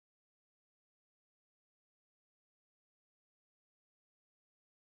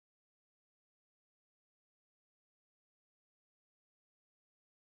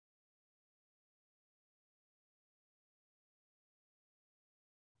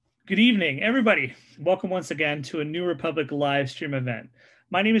Good evening, everybody. Welcome once again to a New Republic live stream event.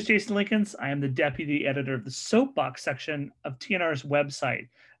 My name is Jason Linkins. I am the deputy editor of the Soapbox section of TNR's website.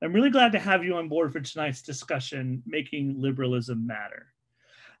 I'm really glad to have you on board for tonight's discussion, Making Liberalism Matter.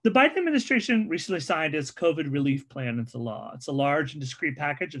 The Biden administration recently signed its COVID relief plan into law. It's a large and discrete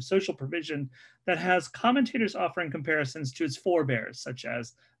package of social provision that has commentators offering comparisons to its forebears, such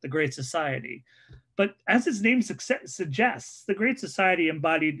as the Great Society. But as its name suggests, the Great Society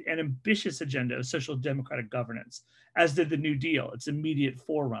embodied an ambitious agenda of social democratic governance, as did the New Deal, its immediate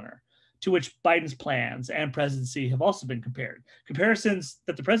forerunner, to which Biden's plans and presidency have also been compared, comparisons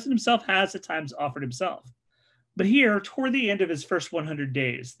that the president himself has at times offered himself. But here, toward the end of his first 100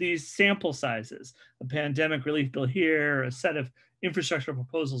 days, these sample sizes, a pandemic relief bill here, a set of infrastructure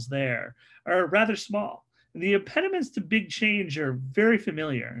proposals there, are rather small. The impediments to big change are very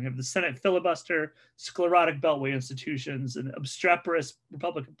familiar. You have the Senate filibuster, sclerotic beltway institutions, an obstreperous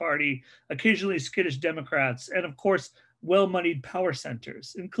Republican Party, occasionally skittish Democrats, and of course, well-moneyed power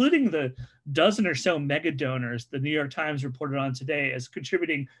centers, including the dozen or so mega donors the New York Times reported on today as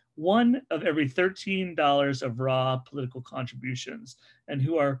contributing $1 of every $13 of raw political contributions, and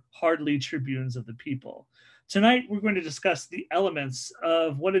who are hardly tribunes of the people. Tonight, we're going to discuss the elements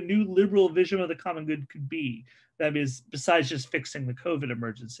of what a new liberal vision of the common good could be. That is, besides just fixing the COVID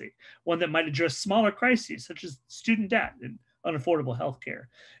emergency, one that might address smaller crises such as student debt and unaffordable healthcare.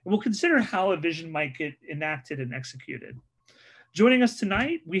 And we'll consider how a vision might get enacted and executed. Joining us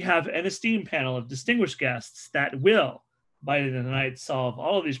tonight, we have an esteemed panel of distinguished guests that will, by the night, solve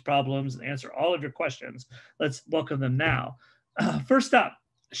all of these problems and answer all of your questions. Let's welcome them now. First up,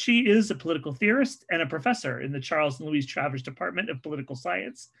 she is a political theorist and a professor in the Charles and Louise Travers Department of Political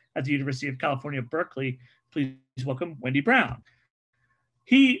Science at the University of California, Berkeley. Please welcome Wendy Brown.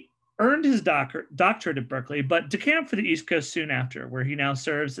 He earned his doctorate at Berkeley, but decamped for the East Coast soon after, where he now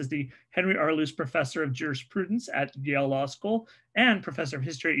serves as the Henry R. Luce Professor of Jurisprudence at Yale Law School and Professor of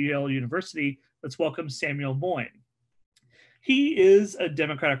History at Yale University. Let's welcome Samuel Moyn. He is a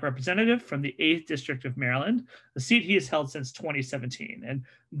Democratic representative from the 8th District of Maryland, a seat he has held since 2017. And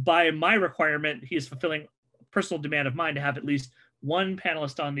by my requirement, he is fulfilling a personal demand of mine to have at least one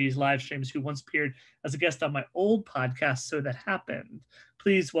panelist on these live streams who once appeared as a guest on my old podcast, So That Happened.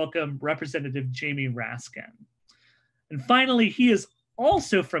 Please welcome Representative Jamie Raskin. And finally, he is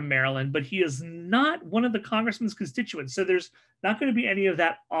also from Maryland, but he is not one of the congressman's constituents, so there's not going to be any of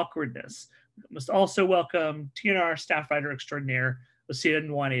that awkwardness. We must also welcome TNR staff writer extraordinaire, Osita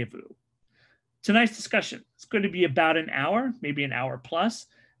Nwanevu. Tonight's discussion is going to be about an hour, maybe an hour plus.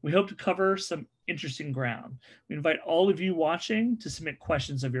 We hope to cover some interesting ground. We invite all of you watching to submit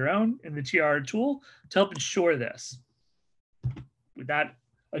questions of your own in the TR tool to help ensure this. With that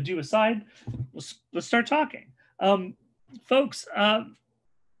ado aside, let's start talking. Folks,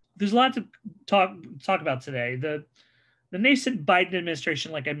 there's a lot to talk about today. The nascent Biden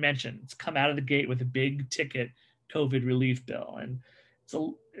administration, like I mentioned, it's come out of the gate with a big ticket COVID relief bill. And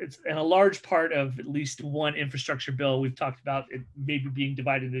it's a large part of at least one infrastructure bill. We've talked about it maybe being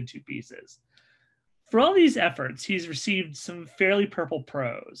divided into two pieces. For all these efforts, he's received some fairly purple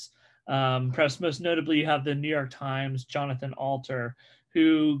prose. Perhaps most notably, you have the New York Times' Jonathan Alter,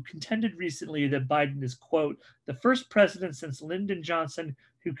 who contended recently that Biden is, quote, the first president since Lyndon Johnson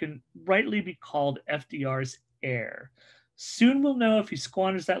who can rightly be called FDR's heir. Soon we'll know if he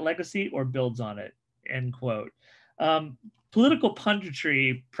squanders that legacy or builds on it, end quote. Political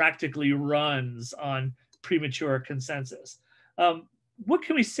punditry practically runs on premature consensus. What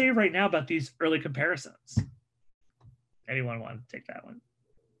can we say right now about these early comparisons? Anyone want to take that one?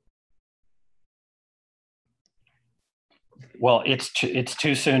 Well, it's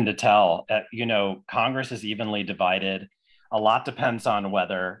too soon to tell. Congress is evenly divided. A lot depends on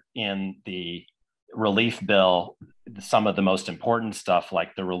whether in the relief bill, some of the most important stuff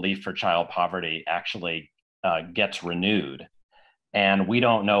like the relief for child poverty actually gets renewed. And we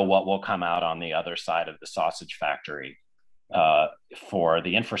don't know what will come out on the other side of the sausage factory for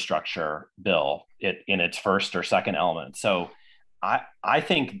the infrastructure bill in its first or second element. So I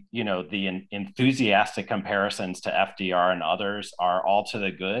think, the enthusiastic comparisons to FDR and others are all to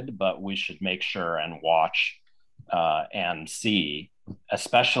the good, but we should make sure and watch and see,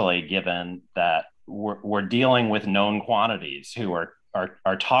 especially given that we're dealing with known quantities who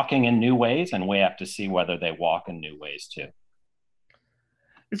are talking in new ways, and we have to see whether they walk in new ways too.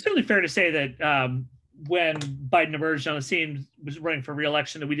 It's certainly fair to say that when Biden emerged on the scene, was running for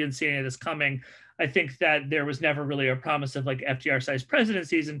re-election, that we didn't see any of this coming. I think that there was never really a promise of like FDR-sized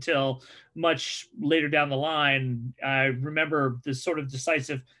presidencies until much later down the line. I remember the sort of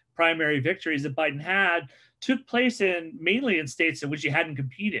decisive primary victories that Biden had took place mainly in states in which you hadn't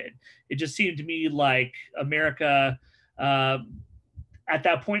competed. It just seemed to me like America, at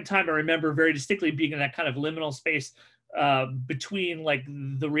that point in time, I remember very distinctly being in that kind of liminal space between like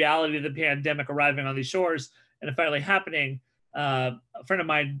the reality of the pandemic arriving on these shores and it finally happening. A friend of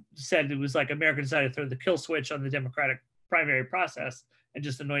mine said it was like America decided to throw the kill switch on the Democratic primary process and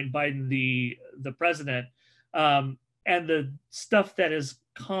just anoint Biden the president. And the stuff that has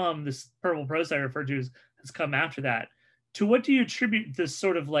come, this purple prose I referred to, has come after that. To what do you attribute this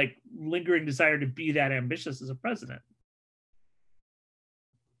sort of like lingering desire to be that ambitious as a president?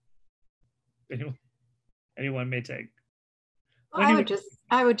 Anyone may take. Well,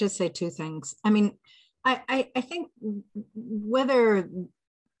 I would just say two things. I mean, I think whether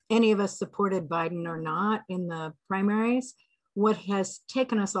any of us supported Biden or not in the primaries, what has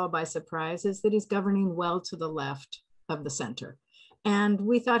taken us all by surprise is that he's governing well to the left of the center. And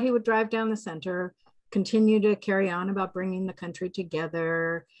we thought he would drive down the center, continue to carry on about bringing the country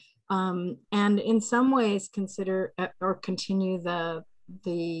together, and in some ways consider or continue the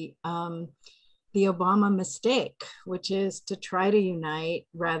Obama mistake, which is to try to unite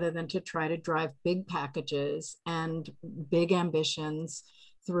rather than to try to drive big packages and big ambitions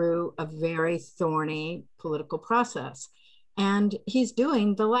through a very thorny political process. And he's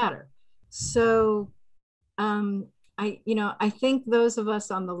doing the latter. So I think those of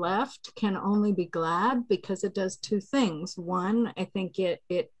us on the left can only be glad because it does two things. One, I think it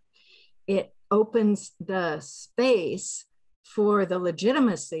opens the space for the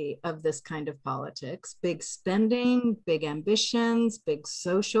legitimacy of this kind of politics, big spending, big ambitions, big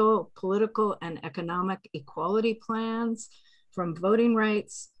social, political, and economic equality plans, from voting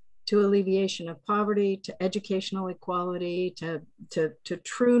rights to alleviation of poverty, to educational equality, to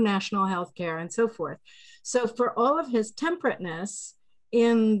true national health care, and so forth. So for all of his temperateness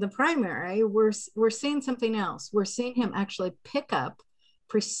in the primary, we're seeing something else. We're seeing him actually pick up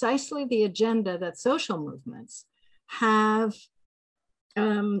precisely the agenda that social movements have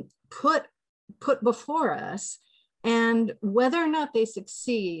put before us. And whether or not they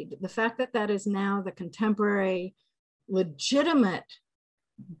succeed, the fact that that is now the contemporary legitimate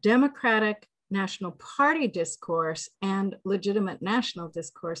Democratic National Party discourse and legitimate national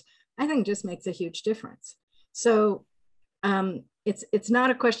discourse, I think just makes a huge difference. So it's not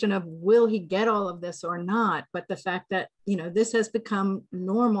a question of will he get all of this or not, but the fact that, this has become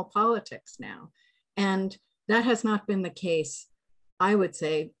normal politics now. And that has not been the case, I would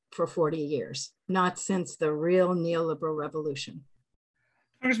say, for 40 years, not since the real neoliberal revolution.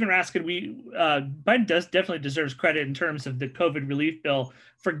 Congressman Raskin, Biden definitely deserves credit in terms of the COVID relief bill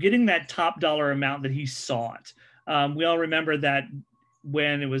for getting that top dollar amount that he sought. We all remember that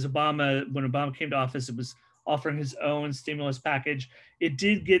when Obama came to office, it was offering his own stimulus package. It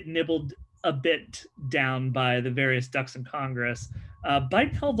did get nibbled a bit down by the various ducks in Congress.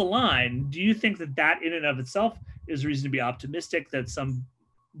 Biden held the line. Do you think that in and of itself is reason to be optimistic that some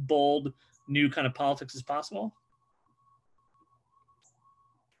bold new kind of politics is possible?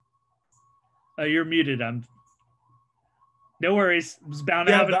 You're muted. No worries. I was bound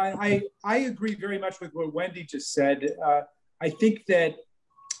to have it. I agree very much with what Wendy just said. I think that,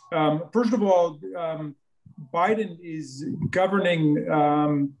 first of all, Biden is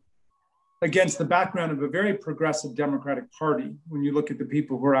governing against the background of a very progressive Democratic Party. When you look at the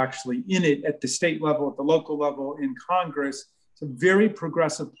people who are actually in it at the state level, at the local level, in Congress, it's a very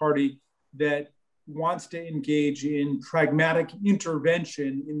progressive party that wants to engage in pragmatic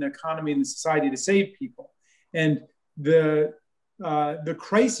intervention in the economy and the society to save people. And the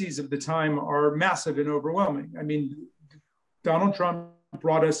crises of the time are massive and overwhelming. I mean, Donald Trump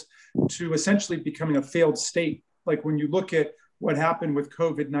brought us to essentially becoming a failed state. Like when you look at what happened with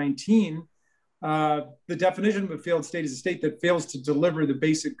COVID-19, the definition of a failed state is a state that fails to deliver the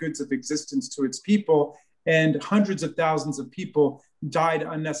basic goods of existence to its people. And hundreds of thousands of people died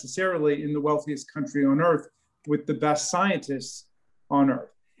unnecessarily in the wealthiest country on earth with the best scientists on earth.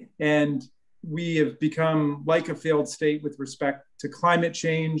 And we have become like a failed state with respect to climate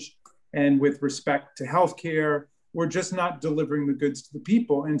change and with respect to healthcare. We're just not delivering the goods to the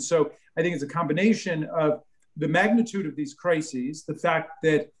people. And so I think it's a combination of the magnitude of these crises, the fact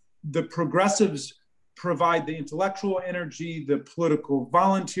that the progressives provide the intellectual energy, the political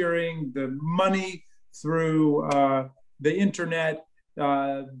volunteering, the money through the internet,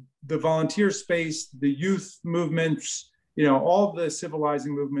 the volunteer space, the youth movements, all the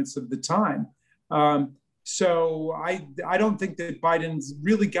civilizing movements of the time. So I don't think that Biden's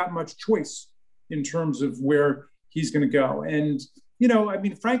really got much choice in terms of where he's going to go. And,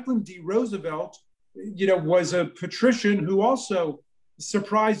 Franklin D. Roosevelt, was a patrician who also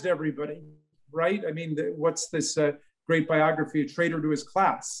surprised everybody right? I mean, what's this great biography, A Traitor to His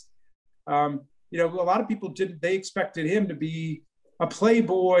Class? You know, a lot of people they expected him to be a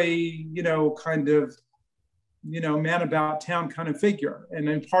playboy, you know, kind of, you know, man about town kind of figure. And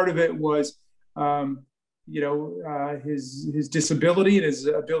then part of it was, you know, his disability and his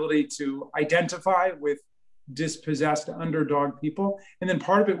ability to identify with dispossessed underdog people. And then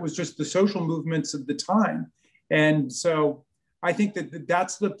part of it was just the social movements of the time. And so I think that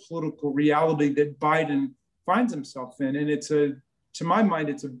that's the political reality that Biden finds himself in. And to my mind,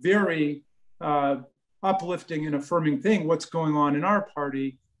 it's a very uplifting and affirming thing, what's going on in our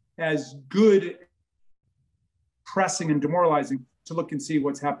party, as good, pressing and demoralizing to look and see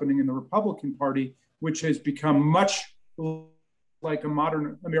what's happening in the Republican Party, which has become much like a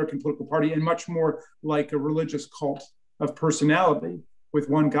modern American political party and much more like a religious cult of personality, with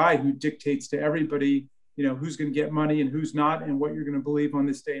one guy who dictates to everybody, you know, who's going to get money and who's not, and what you're going to believe on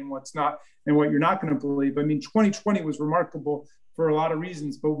this day and what's not, and what you're not going to believe. I mean, 2020 was remarkable for a lot of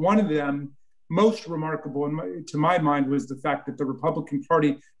reasons, but one of them, most remarkable to my mind, was the fact that the Republican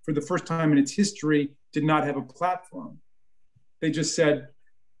Party, for the first time in its history, did not have a platform. They just said,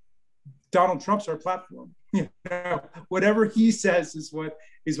 Donald Trump's our platform. You know, whatever he says is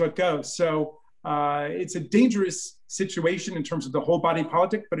what goes. So it's a dangerous situation in terms of the whole body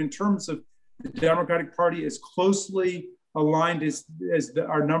politic, but in terms of the Democratic Party, as closely aligned as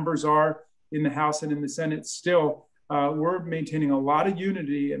our numbers are in the House and in the Senate, still we're maintaining a lot of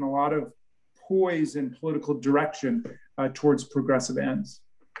unity and a lot of poise and political direction towards progressive ends.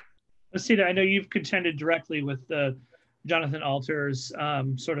 Osita, I know you've contended directly with Jonathan Alter's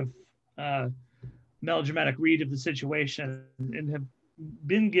sort of melodramatic read of the situation, and have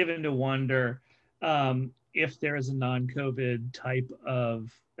been given to wonder if there is a non-COVID type of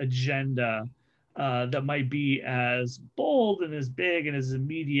agenda that might be as bold and as big and as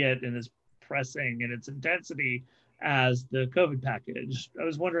immediate and as pressing in its intensity as the COVID package. I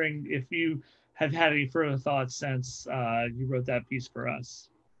was wondering if you have had any further thoughts since you wrote that piece for us.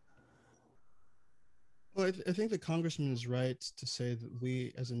 Well, I think the congressman is right to say that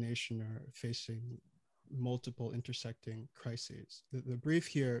we as a nation are facing multiple intersecting crises. The brief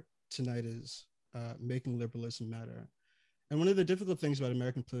here tonight is making liberalism matter. And one of the difficult things about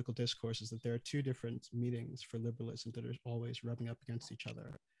American political discourse is that there are two different meanings for liberalism that are always rubbing up against each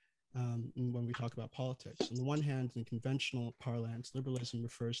other when we talk about politics. On the one hand, in conventional parlance, liberalism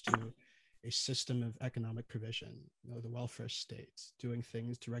refers to a system of economic provision, you know, the welfare state, doing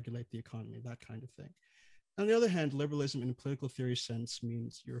things to regulate the economy, that kind of thing. On the other hand, liberalism in a political theory sense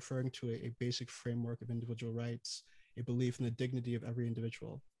means you're referring to a basic framework of individual rights, a belief in the dignity of every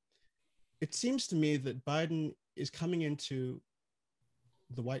individual. It seems to me that Biden is coming into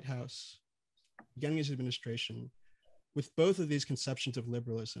the White House, beginning his administration, with both of these conceptions of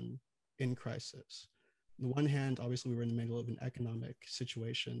liberalism in crisis. On the one hand, obviously, we were in the middle of an economic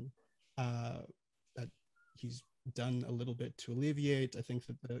situation that he's done a little bit to alleviate. I think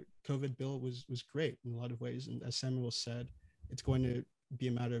that the COVID bill was great in a lot of ways. And as Samuel said, it's going to be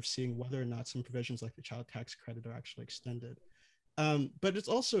a matter of seeing whether or not some provisions like the child tax credit are actually extended. But it's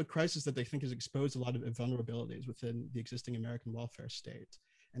also a crisis that they think has exposed a lot of vulnerabilities within the existing American welfare state,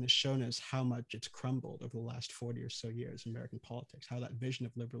 and has shown us how much it's crumbled over the last 40 or so years in American politics, how that vision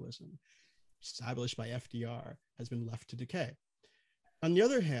of liberalism established by FDR has been left to decay. On the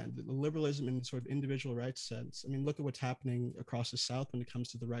other hand, the liberalism in sort of individual rights sense, I mean, look at what's happening across the South when it comes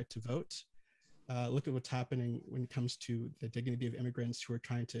to the right to vote. Look at what's happening when it comes to the dignity of immigrants who are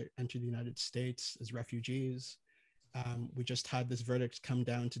trying to enter the United States as refugees. We just had this verdict come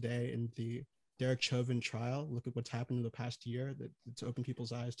down today in the Derek Chauvin trial. Look at what's happened in the past year. It's opened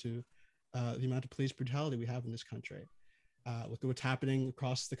people's eyes to the amount of police brutality we have in this country. Look at what's happening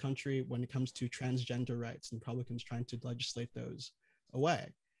across the country when it comes to transgender rights and Republicans trying to legislate those away.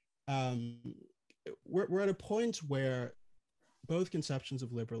 We're at a point where both conceptions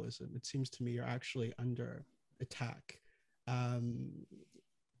of liberalism, it seems to me, are actually under attack. And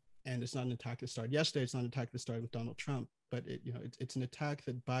it's not an attack that started yesterday. It's not an attack that started with Donald Trump, but it's an attack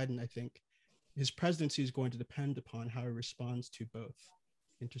that Biden, I think, his presidency is going to depend upon how he responds to both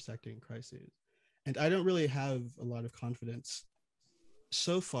intersecting crises. And I don't really have a lot of confidence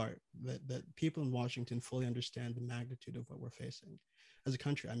so far that people in Washington fully understand the magnitude of what we're facing as a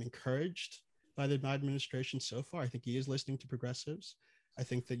country. I'm encouraged by the Biden administration so far. I think he is listening to progressives. I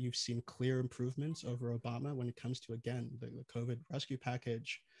think that you've seen clear improvements over Obama when it comes to, again, the COVID rescue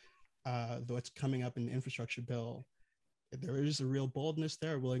package, though it's coming up in the infrastructure bill. There is a real boldness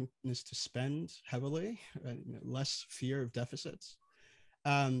there, willingness to spend heavily, less fear of deficits.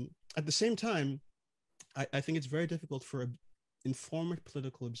 At the same time, I think it's very difficult for informed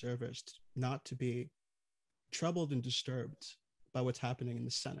political observers not to be troubled and disturbed by what's happening in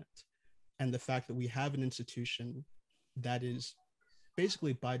the Senate and the fact that we have an institution that is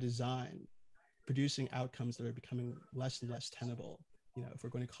basically by design producing outcomes that are becoming less and less tenable, if we're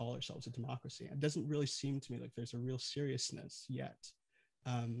going to call ourselves a democracy. It doesn't really seem to me like there's a real seriousness yet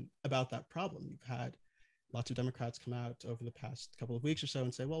about that problem. You've had lots of Democrats come out over the past couple of weeks or so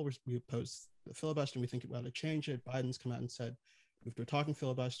and say, well, we oppose the filibuster and we think it ought to change it. Biden's come out and said, move to a talking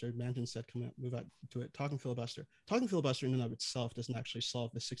filibuster. Manchin said, move out to a talking filibuster. Talking filibuster in and of itself doesn't actually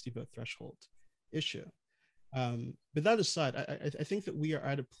solve the 60-vote threshold issue. But that aside, I think that we are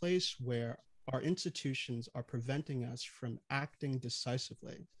at a place where our institutions are preventing us from acting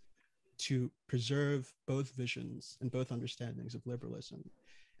decisively to preserve both visions and both understandings of liberalism.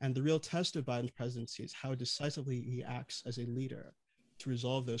 And the real test of Biden's presidency is how decisively he acts as a leader to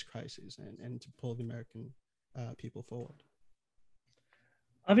resolve those crises and to pull the American people forward.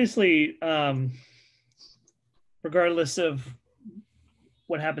 Obviously, regardless of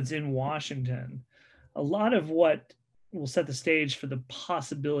what happens in Washington, a lot of what will set the stage for the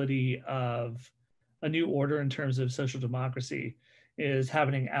possibility of a new order in terms of social democracy is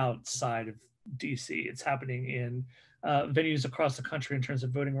happening outside of DC. It's happening in venues across the country in terms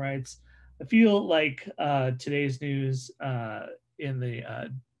of voting rights. I feel like today's news in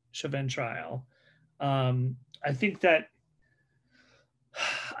the Chauvin trial, I think that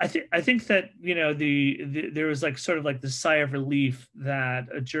there was like sort of like the sigh of relief that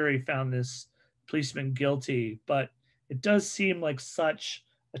a jury found this policeman guilty, but it does seem like such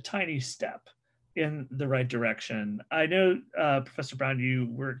a tiny step in the right direction. I know, Professor Brown, you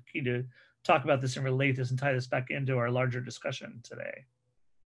were keen to talk about this and relate this and tie this back into our larger discussion today.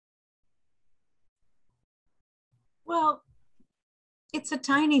 Well, it's a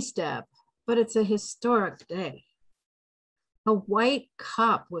tiny step, but it's a historic day. A white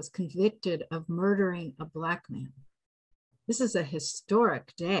cop was convicted of murdering a Black man. This is a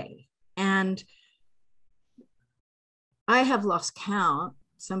historic day. And I have lost count,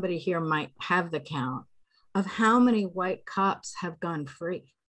 somebody here might have the count, of how many white cops have gone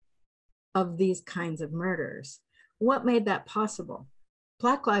free of these kinds of murders. What made that possible?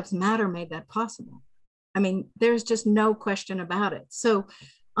 Black Lives Matter made that possible. I mean, there's just no question about it. So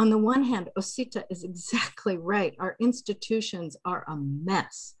on the one hand, Osita is exactly right. Our institutions are a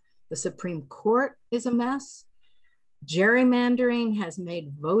mess. The Supreme Court is a mess. Gerrymandering has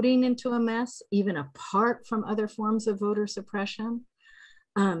made voting into a mess, even apart from other forms of voter suppression.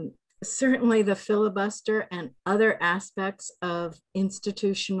 Certainly the filibuster and other aspects of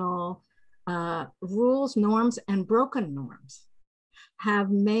institutional rules, norms, and broken norms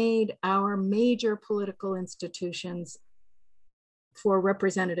have made our major political institutions for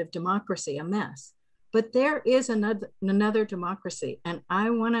representative democracy a mess. But there is another democracy, and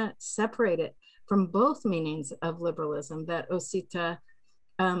I want to separate it from both meanings of liberalism that Osita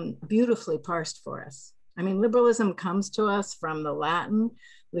beautifully parsed for us. I mean, liberalism comes to us from the Latin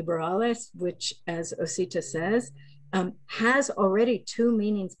liberales, which, as Osita says, has already two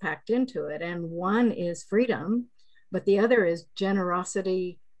meanings packed into it. And one is freedom, but the other is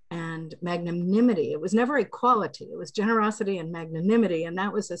generosity and magnanimity. It was never equality, it was generosity and magnanimity. And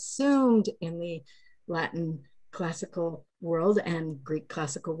that was assumed in the Latin classical world and Greek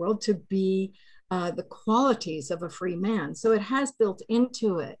classical world to be the qualities of a free man. So it has built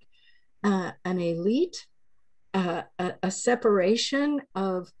into it an elite, a separation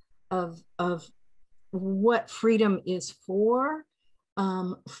of what freedom is for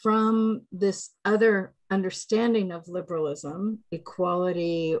from this other understanding of liberalism,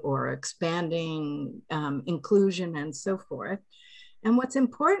 equality or expanding inclusion and so forth. And what's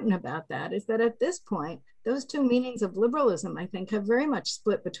important about that is that at this point, those two meanings of liberalism, I think, have very much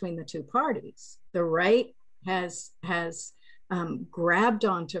split between the two parties. The right has grabbed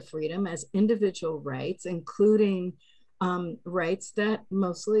onto freedom as individual rights, including rights that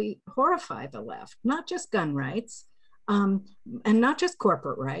mostly horrify the left, not just gun rights, and not just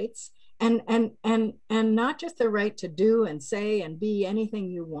corporate rights, and not just the right to do and say and be anything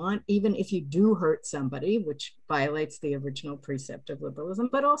you want, even if you do hurt somebody, which violates the original precept of liberalism,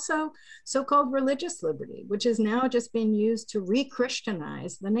 but also so-called religious liberty, which is now just being used to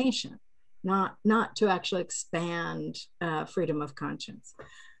re-Christianize the nation, not to actually expand freedom of conscience.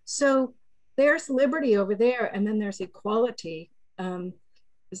 So there's liberty over there, and then there's equality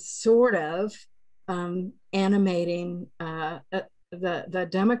sort of animating the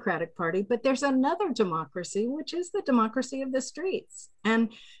Democratic Party, but there's another democracy, which is the democracy of the streets. And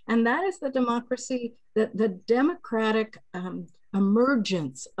that is the democracy, the democratic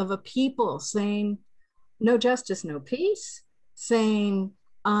emergence of a people saying, no justice, no peace, saying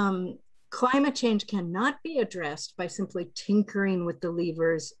climate change cannot be addressed by simply tinkering with the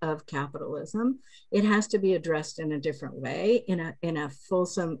levers of capitalism. It has to be addressed in a different way, in a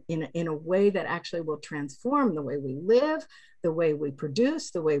fulsome, in a way that actually will transform the way we live, the way we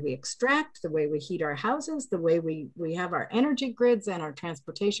produce, the way we extract, the way we heat our houses, the way we have our energy grids and our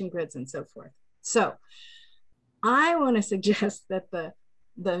transportation grids and so forth. So I want to suggest that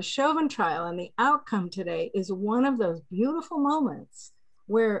the Chauvin trial and the outcome today is one of those beautiful moments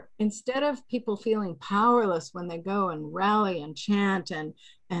where instead of people feeling powerless when they go and rally and chant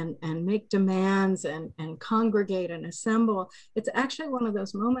and make demands and congregate and assemble, it's actually one of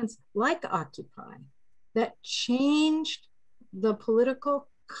those moments like Occupy that changed the political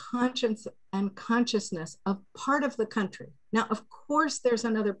conscience and consciousness of part of the country. Now, of course, there's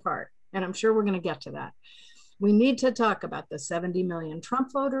another part, and I'm sure we're going to get to that. We need to talk about the 70 million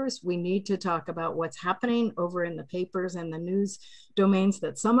Trump voters. We need to talk about what's happening over in the papers and the news domains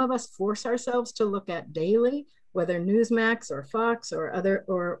that some of us force ourselves to look at daily, whether Newsmax or Fox or other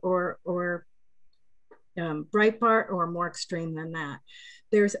or Breitbart or more extreme than that.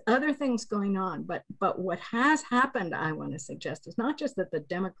 There's other things going on, but what has happened, I want to suggest, is not just that the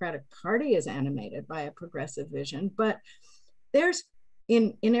Democratic Party is animated by a progressive vision, but there's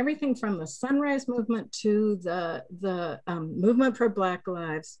in everything from the Sunrise Movement to the movement for Black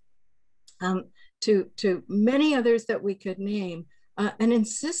Lives, to many others that we could name, an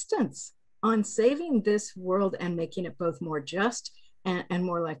insistence on saving this world and making it both more just and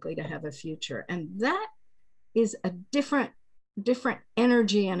more likely to have a future. And that is a different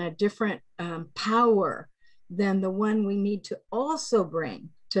energy and a different power than the one we need to also bring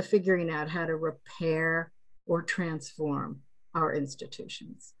to figuring out how to repair or transform our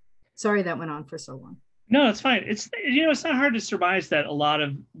institutions. Sorry that went on for so long. No, it's fine. It's not hard to surmise that a lot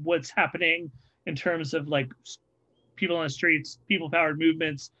of what's happening in terms of like people on the streets, people-powered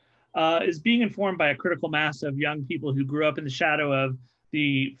movements, is being informed by a critical mass of young people who grew up in the shadow of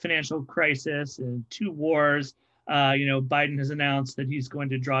the financial crisis and 2 wars. Biden has announced that he's going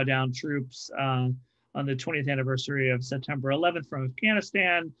to draw down troops on the 20th anniversary of September 11th from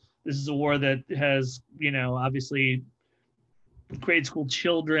Afghanistan. This is a war that has, obviously grade school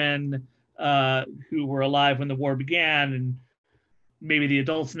children who were alive when the war began, and maybe the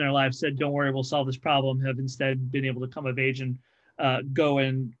adults in their lives said, don't worry, we'll solve this problem, have instead been able to come of age and go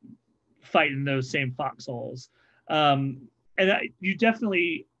and fight in those same foxholes. And I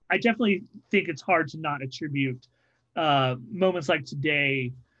definitely think it's hard to not attribute moments like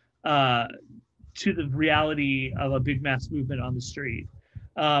today to the reality of a big mass movement on the street.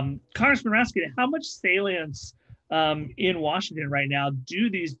 Congressman Raskin, how much salience in Washington right now do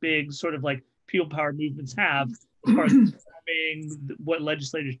these big sort of like people power movements have as far as informing what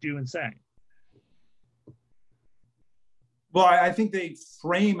legislators do and say? Well, I think they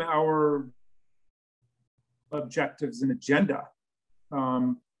frame our objectives and agenda.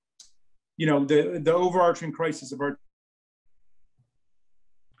 The overarching crisis of our,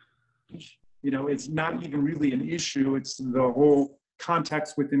 it's not even really an issue. It's the whole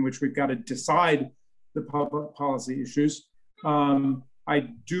context within which we've got to decide the public policy issues. I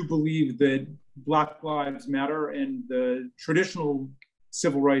do believe that Black Lives Matter and the traditional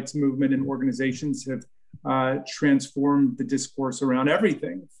civil rights movement and organizations have transformed the discourse around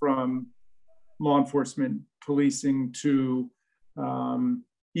everything from law enforcement, policing, to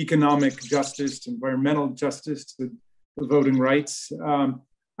economic justice, to environmental justice, to voting rights.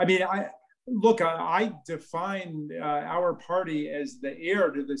 I define our party as the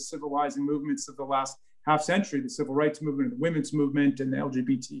heir to the civilizing movements of the last half century, the civil rights movement, the women's movement, and the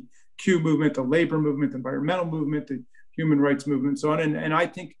LGBTQ movement, the labor movement, the environmental movement, the human rights movement, so on. And I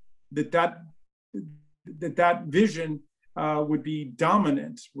think that vision would be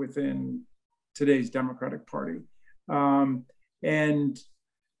dominant within today's Democratic Party.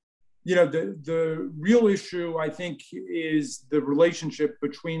 The real issue, I think, is the relationship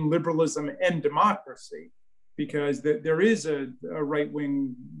between liberalism and democracy, because there is a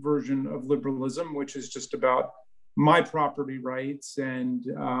right-wing version of liberalism, which is just about my property rights and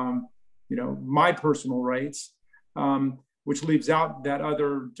my personal rights, which leaves out that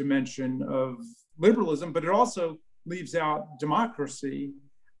other dimension of liberalism, but it also leaves out democracy.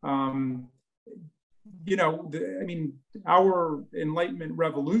 Our Enlightenment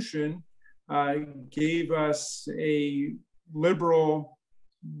revolution gave us a liberal,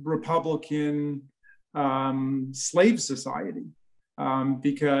 Republican slave society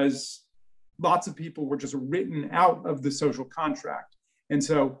because lots of people were just written out of the social contract. And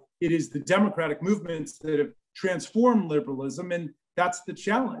so it is the democratic movements that have transformed liberalism. And that's the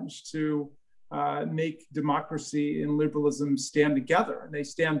challenge, to make democracy and liberalism stand together. And they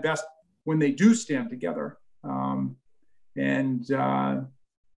stand best when they do stand together.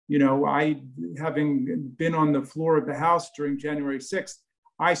 You know, I, having been on the floor of the House during January 6th,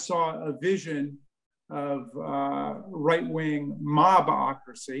 I saw a vision of right-wing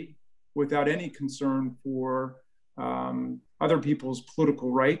mobocracy without any concern for other people's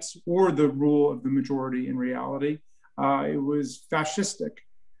political rights or the rule of the majority in reality. It was fascistic.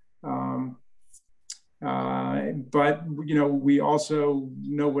 But, you know, we also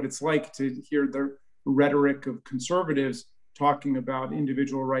know what it's like to hear the rhetoric of conservatives talking about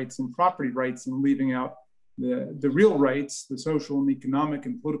individual rights and property rights and leaving out the real rights, the social and economic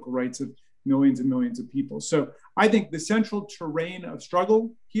and political rights of millions and millions of people. So I think the central terrain of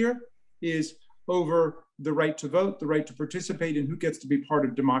struggle here is over the right to vote, the right to participate, and who gets to be part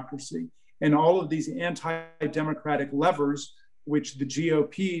of democracy. And all of these anti-democratic levers, which the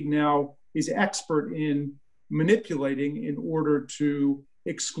GOP now is expert in manipulating in order to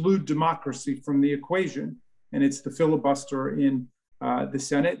exclude democracy from the equation. And it's the filibuster in the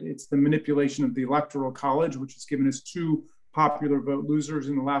Senate. It's the manipulation of the Electoral College, which has given us 2 popular vote losers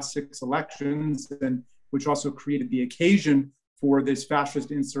in the last 6 elections, and which also created the occasion for this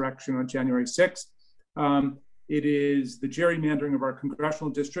fascist insurrection on January 6th. It is the gerrymandering of our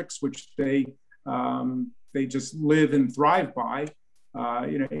congressional districts, which they just live and thrive by.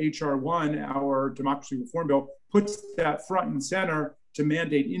 You know, HR 1, our democracy reform bill, puts that front and center to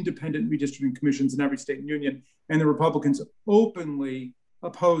mandate independent redistricting commissions in every state and union. And the Republicans openly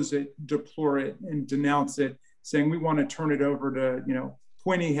oppose it, deplore it, and denounce it, saying we want to turn it over to, you know,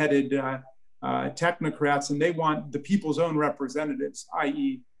 pointy-headed technocrats, and they want the people's own representatives,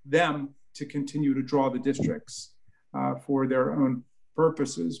 i.e. them, to continue to draw the districts for their own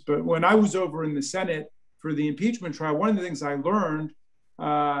purposes. But when I was over in the Senate for the impeachment trial, one of the things I learned,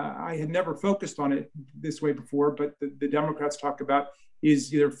 I had never focused on it this way before, but the Democrats talk about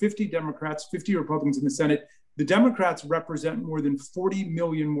is either 50 Democrats, 50 Republicans in the Senate. The Democrats represent more than 40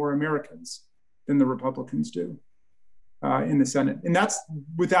 million more Americans than the Republicans do in the Senate. And that's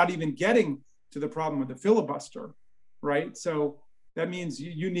without even getting to the problem of the filibuster, right? So that means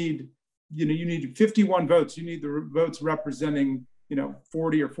you need 51 votes. You need the votes representing,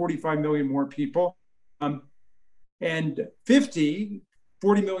 40 or 45 million more people. And 40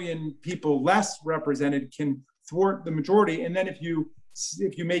 million people less represented can thwart the majority. And then if you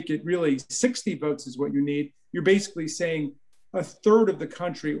make it really 60 votes is what you need, you're basically saying a third of the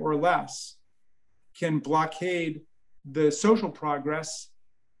country or less can blockade the social progress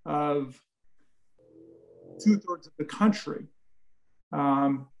of 2/3 of the country.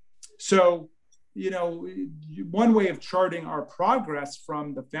 So, one way of charting our progress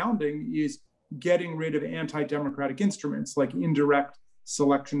from the founding is getting rid of anti-democratic instruments like indirect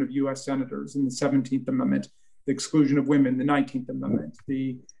selection of US senators in the 17th Amendment, the exclusion of women, the 19th Amendment,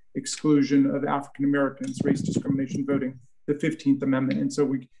 the exclusion of African Americans, race discrimination voting, the 15th Amendment. And so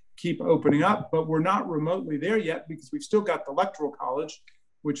we keep opening up, but we're not remotely there yet because we've still got the Electoral College,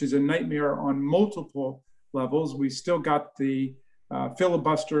 which is a nightmare on multiple levels. We still got the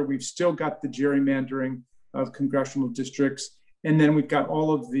filibuster, we've still got the gerrymandering of congressional districts, and then we've got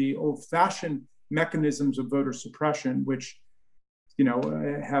all of the old-fashioned mechanisms of voter suppression, which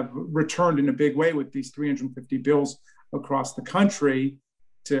have returned in a big way with these 350 bills across the country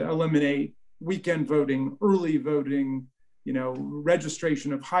to eliminate weekend voting, early voting,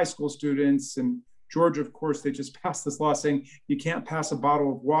 registration of high school students. And Georgia, of course, they just passed this law saying you can't pass a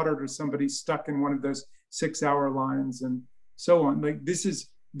bottle of water to somebody stuck in one of those 6-hour lines and so on. Like, this is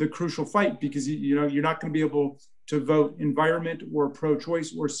the crucial fight because you're not going to be able to vote environment or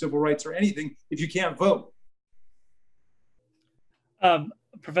pro-choice or civil rights or anything if you can't vote.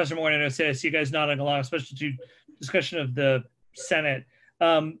 Professor Moyn, I see you guys nodding along, especially to discussion of the Senate.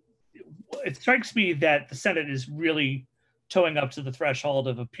 It strikes me that the Senate is really towing up to the threshold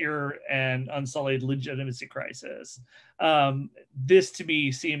of a pure and unsullied legitimacy crisis. This to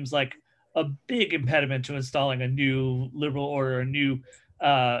me seems like a big impediment to installing a new liberal order, a new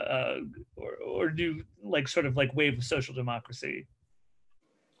or new wave of social democracy.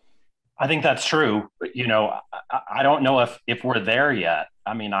 I think that's true. But, I don't know if we're there yet.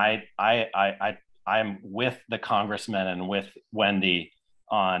 I mean, I'm with the congressman and with Wendy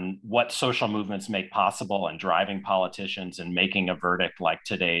on what social movements make possible and driving politicians and making a verdict like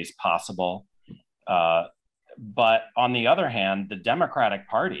today's possible. But on the other hand, the Democratic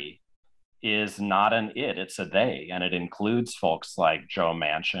Party is not an it, it's a they, and it includes folks like Joe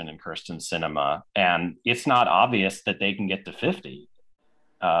Manchin and Kyrsten Sinema. And it's not obvious that they can get to 50,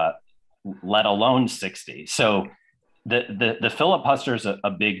 let alone 60. So the filibuster is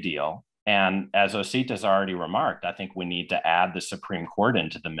a big deal. And as Osita's already remarked, I think we need to add the Supreme Court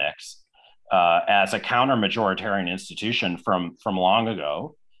into the mix as a counter-majoritarian institution from long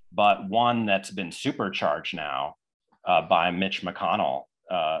ago, but one that's been supercharged now by Mitch McConnell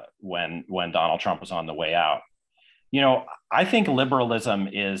when Donald Trump was on the way out. You know, I think liberalism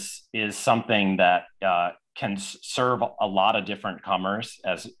is something that can serve a lot of different comers,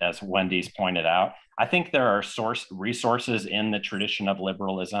 as Wendy's pointed out. I think there are resources in the tradition of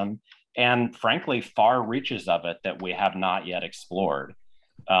liberalism, and frankly, far reaches of it that we have not yet explored.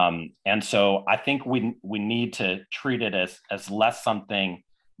 And so I think we need to treat it as less something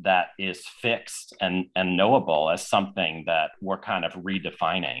that is fixed and knowable as something that we're kind of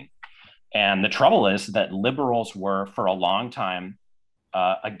redefining. And the trouble is that liberals were for a long time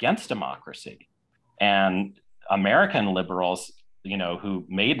against democracy. And American liberals, you know, who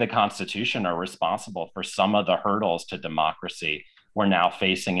made the Constitution are responsible for some of the hurdles to democracy we're now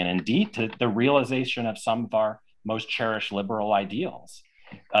facing, and indeed to the realization of some of our most cherished liberal ideals.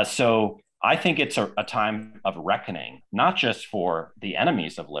 So I think it's a time of reckoning, not just for the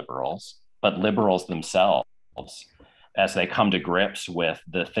enemies of liberals, but liberals themselves as they come to grips with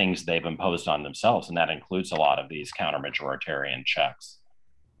the things they've imposed on themselves. And that includes a lot of these counter-majoritarian checks.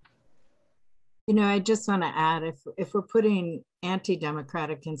 You know, I just want to add, if we're putting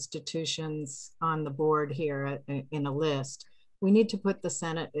anti-democratic institutions on the board here in a list, we need to put the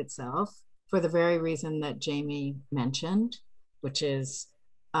Senate itself for the very reason that Jamie mentioned, which is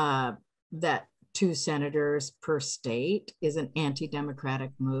that 2 senators per state is an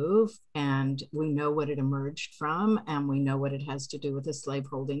anti-democratic move. And we know what it emerged from, and we know what it has to do with the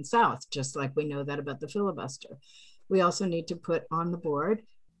slaveholding South, just like we know that about the filibuster. We also need to put on the board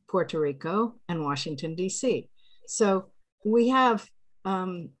Puerto Rico and Washington, D.C. So we have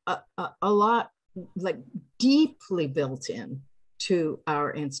a lot like deeply built in to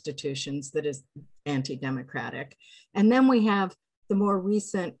our institutions that is anti-democratic. And then we have the more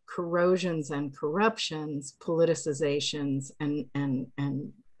recent corrosions and corruptions, politicizations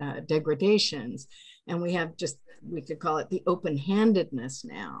and degradations. And we have we could call it the open-handedness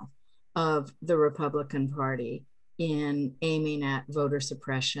now of the Republican Party in aiming at voter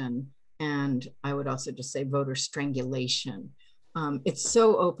suppression. And I would also just say voter strangulation. It's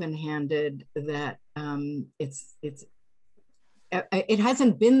so open-handed that it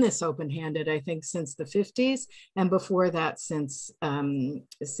hasn't been this open-handed, I think, since the 50s, and before that, since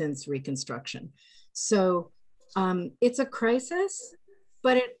Reconstruction. So it's a crisis,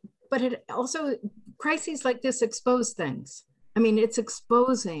 but it also, crises like this expose things. I mean, it's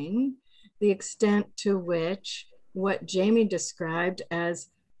exposing the extent to which what Jamie described as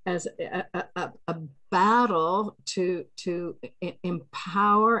a battle to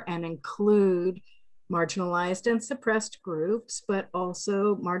empower and include marginalized and suppressed groups, but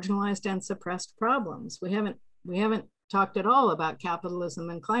also marginalized and suppressed problems. We haven't talked at all about capitalism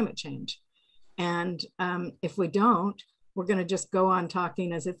and climate change. And if we don't, we're going to just go on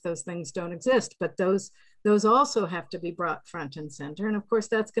talking as if those things don't exist. But those also have to be brought front and center. And of course,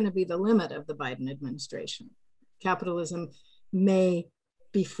 that's going to be the limit of the Biden administration. Capitalism may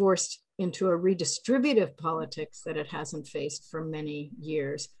be forced into a redistributive politics that it hasn't faced for many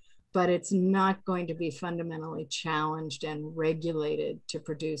years, but it's not going to be fundamentally challenged and regulated to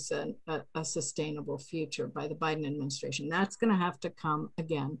produce a sustainable future by the Biden administration. That's going to have to come,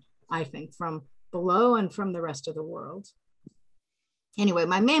 again, I think, from below and from the rest of the world. Anyway,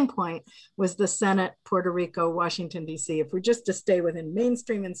 my main point was the Senate, Puerto Rico, Washington, D.C. If we're just to stay within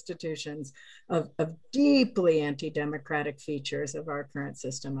mainstream institutions of deeply anti-democratic features of our current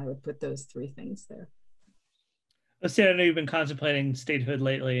system, I would put those 3 things there. Osita, I know you've been contemplating statehood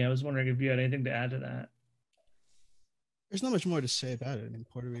lately. I was wondering if you had anything to add to that. There's not much more to say about it. I mean,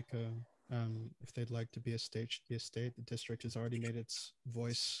 Puerto Rico, if they'd like to be a state, should be a state. The district has already made its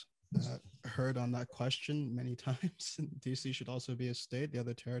voice heard on that question many times. And DC should also be a state. The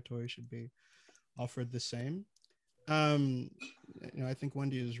other territories should be offered the same. I think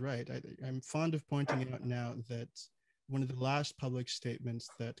Wendy is right. I'm fond of pointing out now that one of the last public statements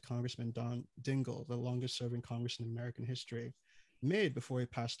that Congressman Don Dingell, the longest serving congressman in American history, made before he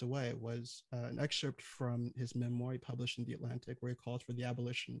passed away was an excerpt from his memoir he published in The Atlantic, where he called for the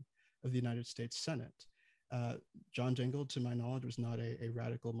abolition of the United States Senate. John Dingell, to my knowledge, was not a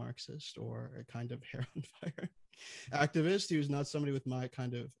radical Marxist or a kind of hair on fire activist. He was not somebody with my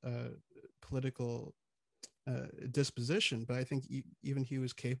kind of political disposition, but I think even he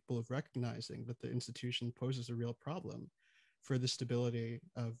was capable of recognizing that the institution poses a real problem for the stability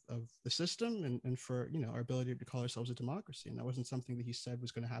of the system and for our ability to call ourselves a democracy. And that wasn't something that he said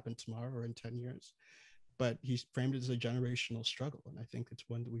was going to happen tomorrow or in 10 years, but he framed it as a generational struggle. And I think it's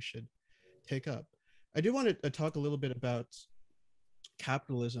one that we should take up. I do want to talk a little bit about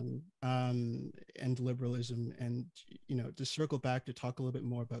capitalism and liberalism, and to circle back to talk a little bit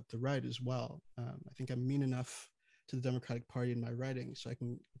more about the right as well. I think I'm mean enough to the Democratic Party in my writing, so I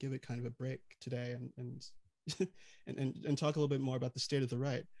can give it kind of a break today and and talk a little bit more about the state of the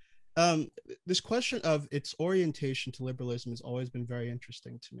right. This question of its orientation to liberalism has always been very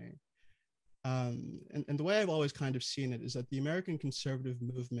interesting to me. And the way I've always kind of seen it is that the American conservative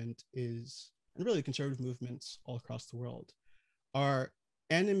movement is, and really conservative movements all across the world, are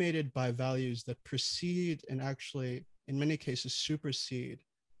animated by values that precede and actually, in many cases, supersede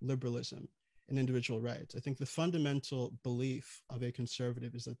liberalism and individual rights. I think the fundamental belief of a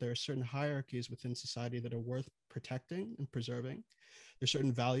conservative is that there are certain hierarchies within society that are worth protecting and preserving. There are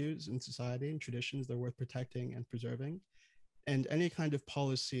certain values in society and traditions that are worth protecting and preserving. And any kind of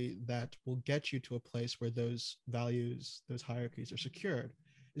policy that will get you to a place where those values, those hierarchies are secured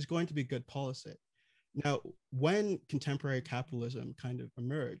is going to be good policy. Now, when contemporary capitalism kind of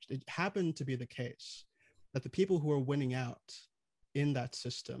emerged, it happened to be the case that the people who were winning out in that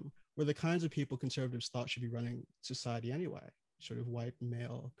system were the kinds of people conservatives thought should be running society anyway, sort of white,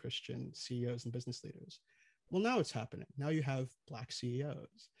 male, Christian CEOs and business leaders. Well, now it's happening. Now you have Black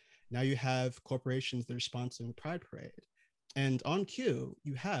CEOs. Now you have corporations that are sponsoring the Pride Parade. And on cue,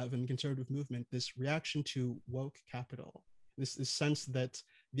 you have in the conservative movement this reaction to woke capital, this sense that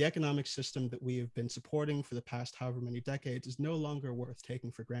the economic system that we have been supporting for the past however many decades is no longer worth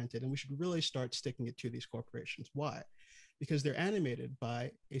taking for granted. And we should really start sticking it to these corporations. Why? Because they're animated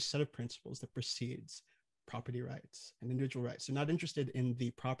by a set of principles that precedes property rights and individual rights. They're not interested in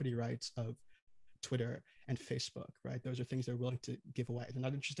the property rights of Twitter and Facebook, right? Those are things they're willing to give away. They're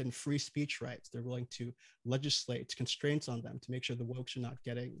not interested in free speech rights. They're willing to legislate constraints on them to make sure the wokes are not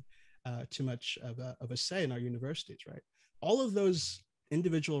getting too much of a say in our universities, right? All of those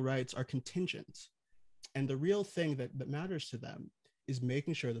individual rights are contingent. And the real thing that matters to them is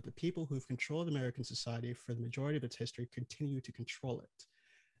making sure that the people who've controlled American society for the majority of its history continue to control it.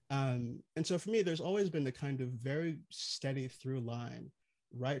 And so for me, there's always been the kind of very steady through line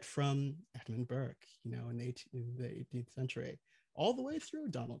right from Edmund Burke, in the 18th century, all the way through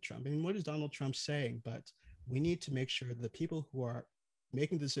Donald Trump. I mean, what is Donald Trump saying? But we need to make sure that the people who are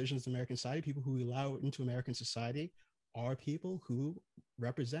making decisions in American society, people who we allow into American society, are people who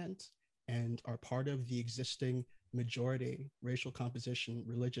represent and are part of the existing majority, racial composition,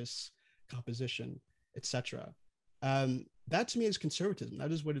 religious composition, etc. That to me is conservatism.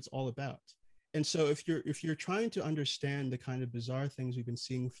 That is what it's all about. And so if you're trying to understand the kind of bizarre things we've been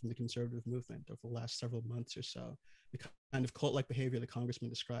seeing from the conservative movement over the last several months or so, the kind of cult-like behavior the congressman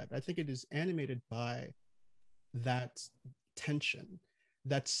described, I think it is animated by that tension,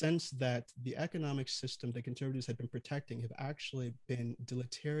 that sense that the economic system that conservatives had been protecting have actually been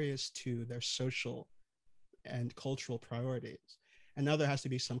deleterious to their social and cultural priorities. And now there has to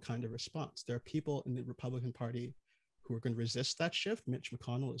be some kind of response. There are people in the Republican Party who are going to resist that shift. Mitch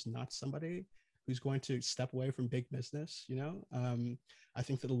McConnell is not somebody who's going to step away from big business. I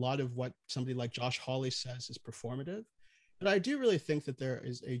think that a lot of what somebody like Josh Hawley says is performative. But I do really think that there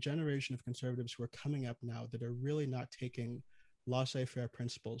is a generation of conservatives who are coming up now that are really not taking laissez-faire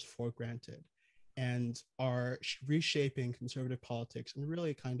principles for granted and are reshaping conservative politics in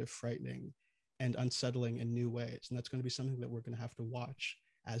really kind of frightening and unsettling in new ways. And that's going to be something that we're going to have to watch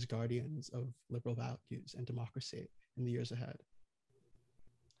as guardians of liberal values and democracy in the years ahead.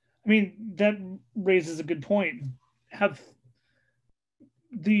 I mean, that raises a good point.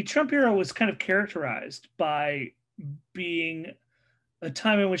 The Trump era was kind of characterized by being a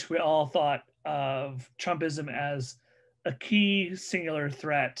time in which we all thought of Trumpism as a key singular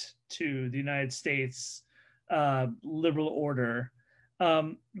threat to the United States liberal order.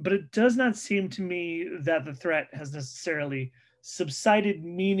 But it does not seem to me that the threat has necessarily subsided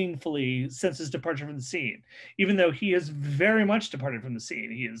meaningfully since his departure from the scene, even though he has very much departed from the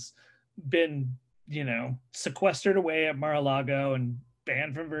scene. He has been, sequestered away at Mar-a-Lago and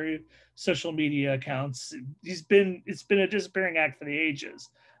banned from various social media accounts. It's been a disappearing act for the ages.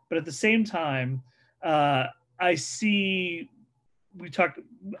 But at the same time, I see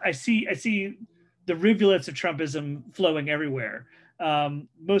the rivulets of Trumpism flowing everywhere.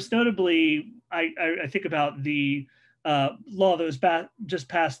 Most notably, I think about the law that was just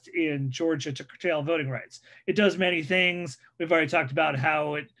passed in Georgia to curtail voting rights. It does many things. We've already talked about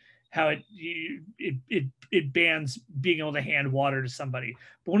how it bans being able to hand water to somebody.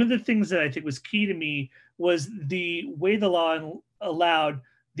 But one of the things that I think was key to me was the way the law allowed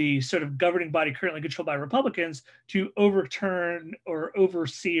the sort of governing body currently controlled by Republicans to overturn or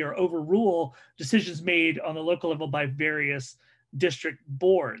oversee or overrule decisions made on the local level by various district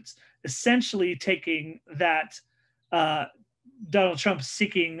boards, essentially taking that Donald Trump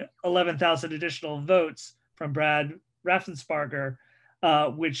seeking 11,000 additional votes from Brad Raffensperger,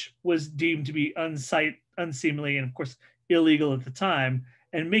 which was deemed to be unseemly and, of course, illegal at the time,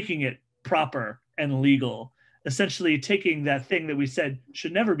 and making it proper and legal. Essentially taking that thing that we said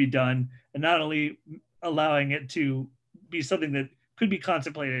should never be done and not only allowing it to be something that could be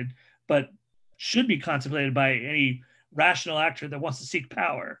contemplated, but should be contemplated by any rational actor that wants to seek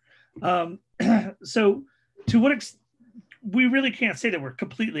power. So to what extent, we really can't say that we're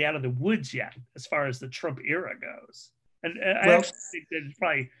completely out of the woods yet as far as the Trump era goes. And I actually think that it's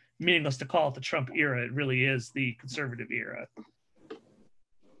probably meaningless to call it the Trump era. It really is the conservative era.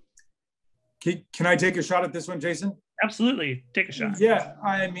 Can I take a shot at this one, Jason? Absolutely, take a shot. Yeah,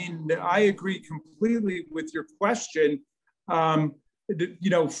 I mean, I agree completely with your question.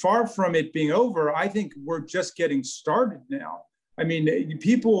 Far from it being over, I think we're just getting started now. I mean,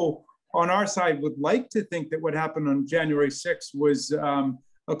 people on our side would like to think that what happened on January 6th was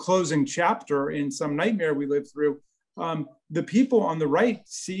a closing chapter in some nightmare we lived through. The people on the right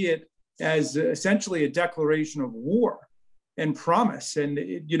see it as essentially a declaration of war and promise. And,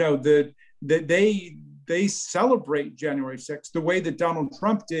 they celebrate January 6th the way that Donald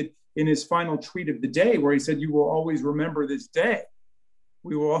Trump did in his final tweet of the day, where he said, "You will always remember this day.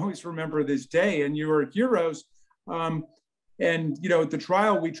 We will always remember this day, and you are heroes." And at the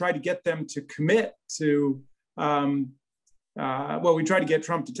trial, we tried to get them to commit to. We tried to get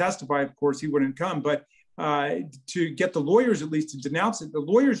Trump to testify. Of course, he wouldn't come, but to get the lawyers at least to denounce it. The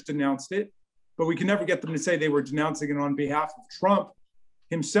lawyers denounced it, but we can never get them to say they were denouncing it on behalf of Trump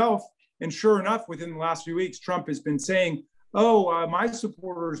himself. And sure enough, within the last few weeks, Trump has been saying, my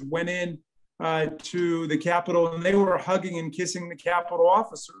supporters went in to the Capitol and they were hugging and kissing the Capitol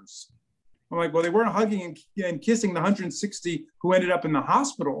officers. I'm like, well, they weren't hugging and kissing the 160 who ended up in the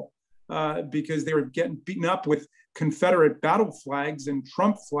hospital because they were getting beaten up with Confederate battle flags and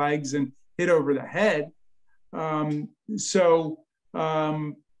Trump flags and hit over the head. But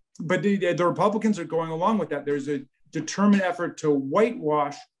the Republicans are going along with that. There's a determined effort to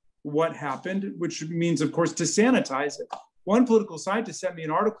whitewash what happened, which means, of course, to sanitize it. One political scientist sent me an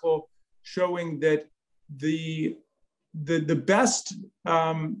article showing that the best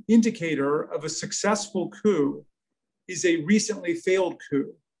indicator of a successful coup is a recently failed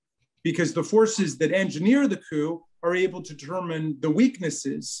coup, because the forces that engineer the coup are able to determine the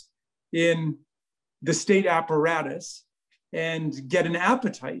weaknesses in the state apparatus and get an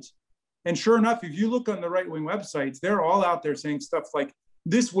appetite. And sure enough, if you look on the right-wing websites, they're all out there saying stuff like,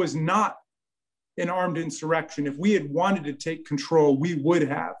 this was not an armed insurrection. If we had wanted to take control, we would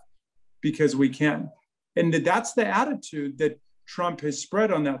have, because we can. And that's the attitude that Trump has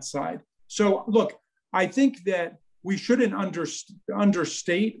spread on that side. So look, I think that we shouldn't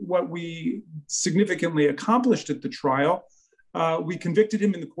understate what we significantly accomplished at the trial. We convicted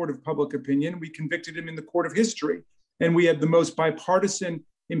him in the court of public opinion. We convicted him in the court of history. And we had the most bipartisan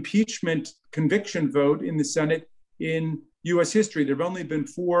impeachment conviction vote in the Senate in US history. There have only been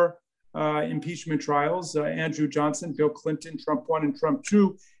 4 impeachment trials, Andrew Johnson, Bill Clinton, Trump 1 and Trump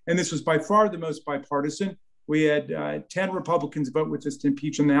 2. And this was by far the most bipartisan. We had 10 Republicans vote with us to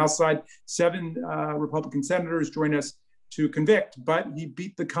impeach on the House side, 7 Republican senators join us to convict, but he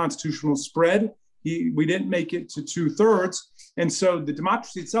beat the constitutional spread. We didn't make it to 2/3. And so the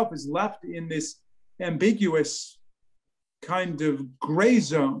democracy itself is left in this ambiguous kind of gray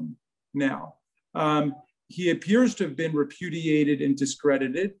zone now. He appears to have been repudiated and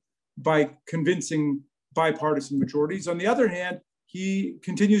discredited by convincing bipartisan majorities. On the other hand, he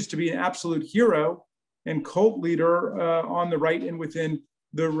continues to be an absolute hero and cult leader on the right and within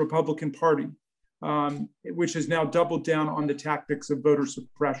the Republican Party, which has now doubled down on the tactics of voter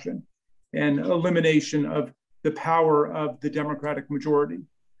suppression and elimination of the power of the Democratic majority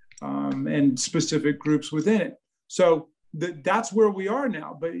and specific groups within it. So that's where we are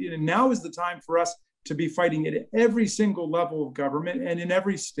now. But now is the time for us to be fighting at every single level of government and in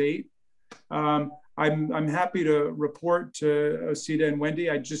every state. I'm happy to report to Osita and Wendy.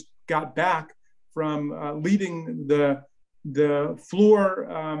 I just got back from leading the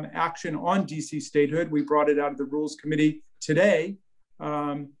floor action on DC statehood. We brought it out of the Rules Committee today,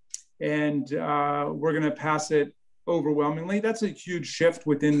 and we're going to pass it overwhelmingly. That's a huge shift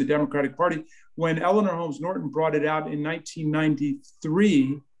within the Democratic Party. When Eleanor Holmes Norton brought it out in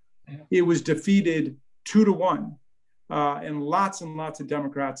 1993, it was defeated 2-1, and lots of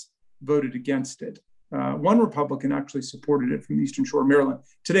Democrats voted against it. One Republican actually supported it from the Eastern Shore of Maryland.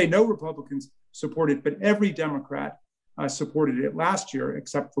 Today, no Republicans support it, but every Democrat supported it last year,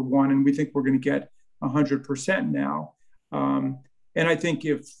 except for one, and we think we're going to get 100% now. And I think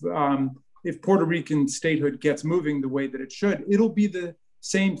if Puerto Rican statehood gets moving the way that it should, it'll be the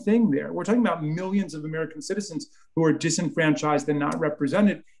same thing there. We're talking about millions of American citizens who are disenfranchised and not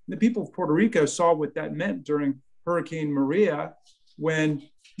represented. And the people of Puerto Rico saw what that meant during Hurricane Maria, when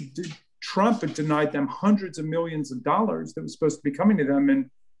Trump had denied them hundreds of millions of dollars that was supposed to be coming to them, and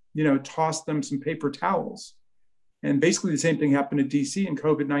tossed them some paper towels. And basically the same thing happened to DC in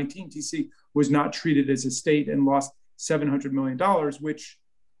COVID-19. DC was not treated as a state and lost $700 million, which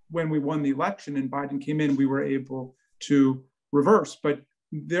when we won the election and Biden came in, we were able to reverse. But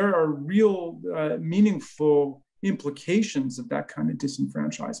there are real meaningful implications of that kind of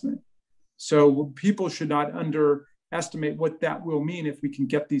disenfranchisement. So people should not underestimate what that will mean if we can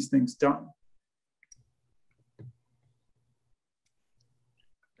get these things done.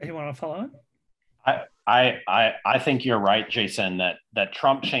 Anyone want to follow it? I think you're right, Jason, that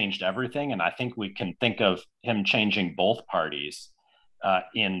Trump changed everything. And I think we can think of him changing both parties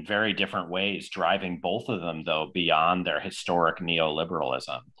in very different ways, driving both of them, though, beyond their historic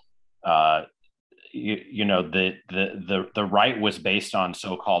neoliberalism. The right was based on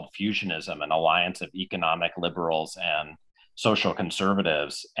so-called fusionism, an alliance of economic liberals and social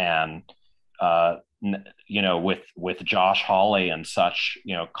conservatives, and with Josh Hawley and such,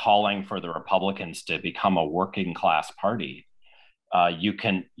 calling for the Republicans to become a working class party, you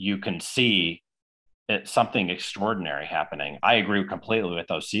can see something extraordinary happening. I agree completely with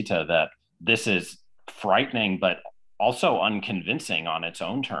Osita that this is frightening, but also unconvincing on its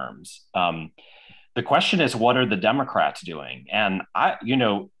own terms. The question is, what are the Democrats doing? And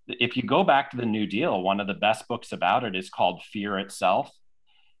if you go back to the New Deal, one of the best books about it is called Fear Itself.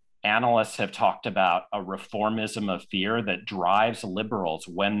 Analysts have talked about a reformism of fear that drives liberals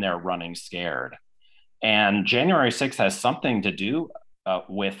when they're running scared. And January 6th has something to do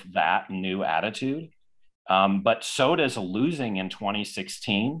with that new attitude. But so does losing in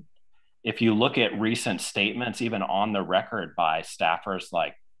 2016. If you look at recent statements, even on the record by staffers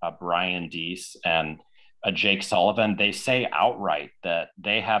like Brian Deese and Jake Sullivan, they say outright that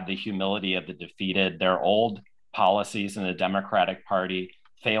they have the humility of the defeated. Their old policies in the Democratic Party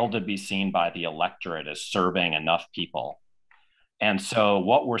failed to be seen by the electorate as serving enough people. And so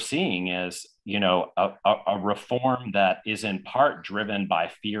what we're seeing is, a reform that is in part driven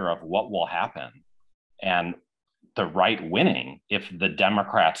by fear of what will happen, and the right winning if the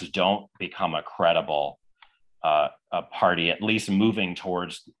Democrats don't become a credible a party, at least moving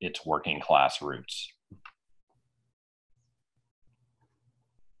towards its working class roots.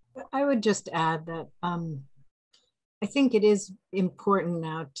 I would just add that I think it is important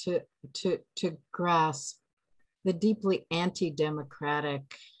now to grasp the deeply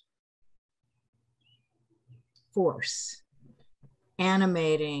anti-democratic force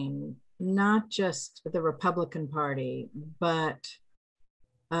animating not just the Republican Party, but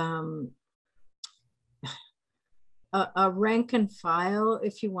a rank and file,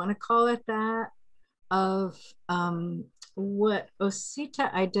 if you want to call it that, of what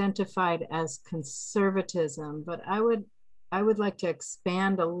Osita identified as conservatism. But I would like to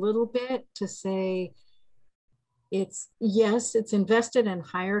expand a little bit to say it's invested in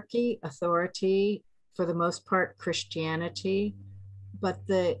hierarchy, authority, for the most part Christianity, but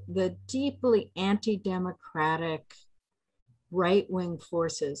the deeply anti-democratic right-wing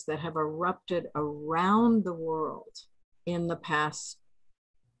forces that have erupted around the world in the past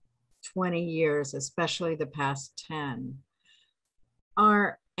 20 years, especially the past 10,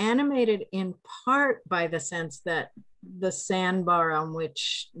 are animated in part by the sense that the sandbar on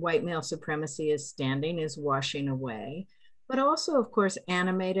which white male supremacy is standing is washing away, but also, of course,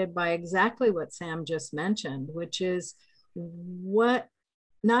 animated by exactly what Sam just mentioned, which is what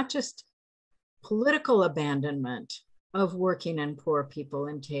not just political abandonment of working and poor people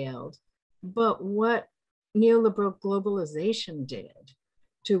entailed, but what neoliberal globalization did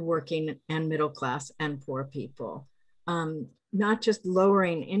to working and middle class and poor people. Not just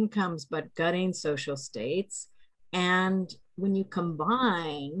lowering incomes, but gutting social states. And when you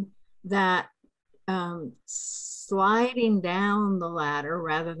combine that sliding down the ladder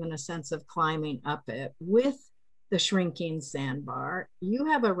rather than a sense of climbing up it with the shrinking sandbar, you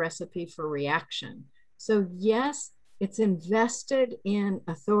have a recipe for reaction. So yes, it's invested in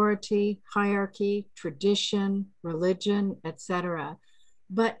authority, hierarchy, tradition, religion, etc.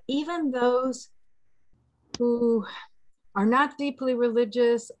 But even those who are not deeply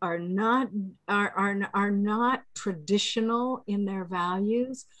religious, are not traditional in their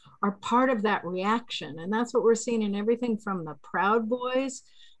values, are part of that reaction. And that's what we're seeing in everything from the Proud Boys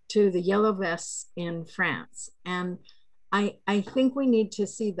to the Yellow Vests in France. And I think we need to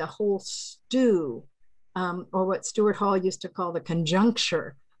see the whole stew or what Stuart Hall used to call the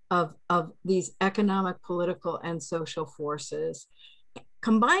conjuncture of these economic, political, and social forces,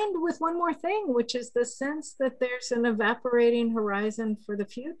 combined with one more thing, which is the sense that there's an evaporating horizon for the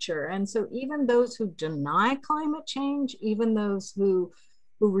future. And so even those who deny climate change, even those who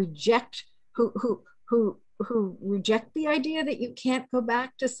reject who reject the idea that you can't go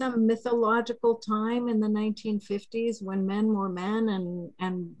back to some mythological time in the 1950s when men were men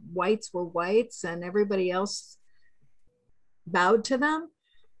and whites were whites and everybody else bowed to them.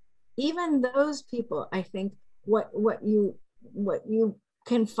 Even those people, I think, what you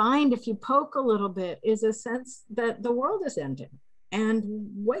can find if you poke a little bit is a sense that the world is ending. And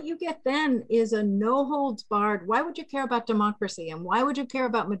what you get then is a no holds barred. Why would you care about democracy? And why would you care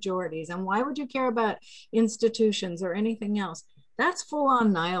about majorities? And why would you care about institutions or anything else? That's full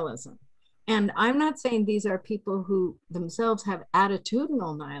on nihilism. And I'm not saying these are people who themselves have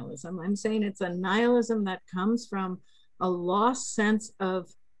attitudinal nihilism. I'm saying it's a nihilism that comes from a lost sense of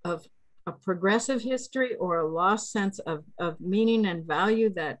a progressive history or a lost sense of meaning and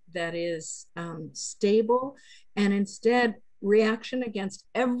value that is stable, and instead reaction against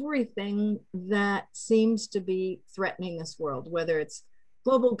everything that seems to be threatening this world, whether it's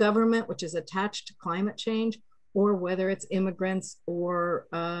global government, which is attached to climate change, or whether it's immigrants or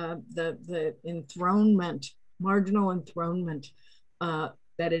the enthronement, marginal enthronement,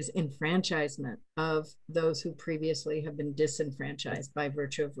 that is enfranchisement of those who previously have been disenfranchised by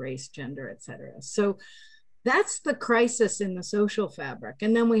virtue of race, gender, et cetera. So that's the crisis in the social fabric.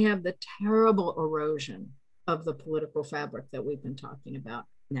 And then we have the terrible erosion of the political fabric that we've been talking about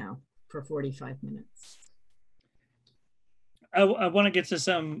now for 45 minutes. I want to get to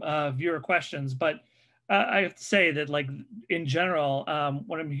some viewer questions, but I have to say that, like, in general,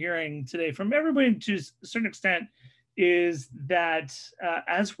 what I'm hearing today from everybody to a certain extent is that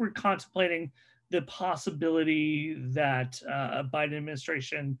as we're contemplating the possibility that a Biden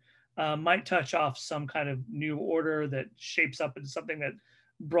administration might touch off some kind of new order that shapes up into something that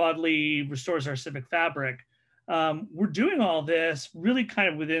broadly restores our civic fabric, we're doing all this really kind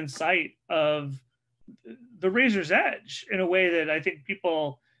of within sight of the razor's edge in a way that I think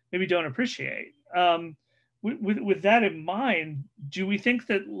people maybe don't appreciate. With that in mind, do we think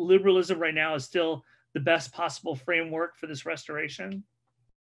that liberalism right now is still the best possible framework for this restoration?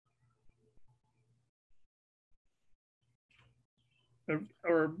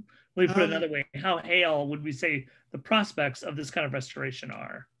 Or let me put it another way, how hale would we say the prospects of this kind of restoration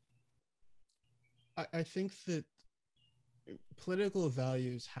are? I think that political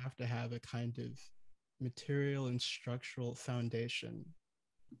values have to have a kind of material and structural foundation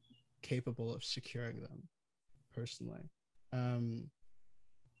capable of securing them, personally.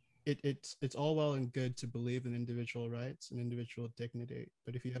 It's all well and good to believe in individual rights and individual dignity,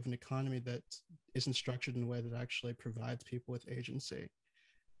 but if you have an economy that isn't structured in a way that actually provides people with agency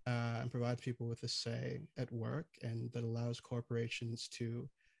and provides people with a say at work, and that allows corporations to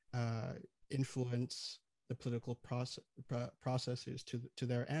influence the political processes to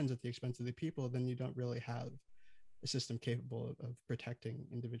their ends at the expense of the people, then you don't really have a system capable of protecting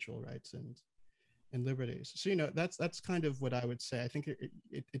individual rights and liberties. So, that's kind of what I would say. I think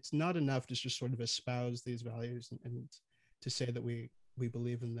it's not enough to just sort of espouse these values and to say that we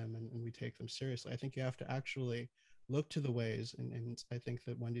believe in them and we take them seriously. I think you have to actually look to the ways, and I think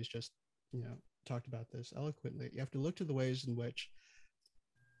that Wendy's just, talked about this eloquently. You have to look to the ways in which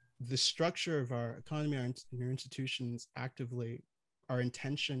the structure of our economy, our institutions actively are in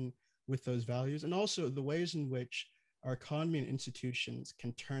tension with those values, and also the ways in which our economy and institutions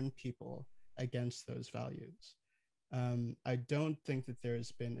can turn people against those values. I don't think that there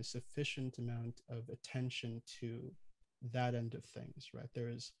has been a sufficient amount of attention to that end of things, right? There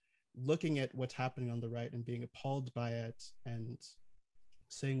is looking at what's happening on the right and being appalled by it and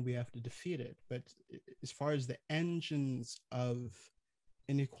saying we have to defeat it. But as far as the engines of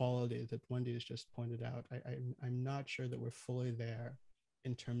inequality that Wendy has just pointed out, I'm not sure that we're fully there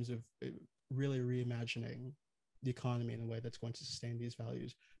in terms of really reimagining the economy in a way that's going to sustain these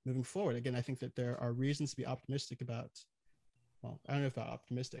values moving forward. Again, I think that there are reasons to be optimistic about, well, I don't know about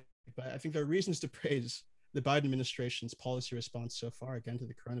optimistic, but I think there are reasons to praise the Biden administration's policy response so far, again, to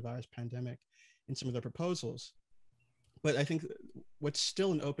the coronavirus pandemic in some of their proposals. But I think what's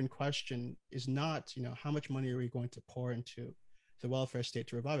still an open question is not, how much money are we going to pour into the welfare state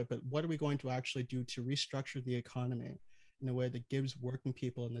to revive it, but what are we going to actually do to restructure the economy in a way that gives working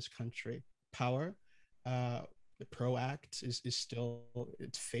people in this country power? The PRO Act is still,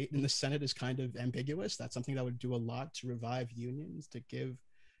 its fate in the Senate is kind of ambiguous. That's something that would do a lot to revive unions, to give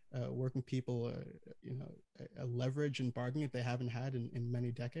working people a leverage in bargaining that they haven't had in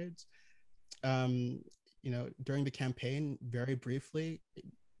many decades. during the campaign, very briefly,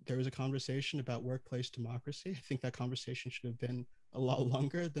 there was a conversation about workplace democracy. I think that conversation should have been a lot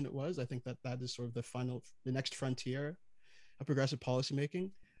longer than it was. I think that is sort of the next frontier of progressive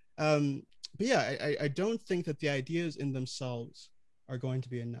policymaking. But yeah, I don't think that the ideas in themselves are going to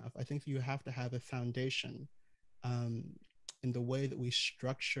be enough. I think you have to have a foundation in the way that we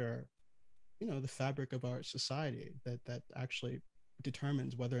structure, the fabric of our society that actually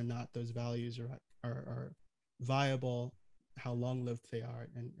determines whether or not those values are viable, how long-lived they are,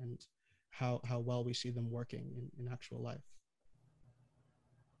 and how well we see them working in actual life.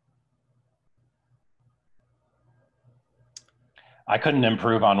 I couldn't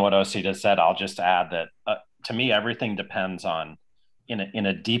improve on what Osita said. I'll just add that to me, everything depends on, in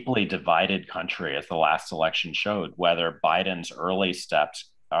a deeply divided country, as the last election showed, whether Biden's early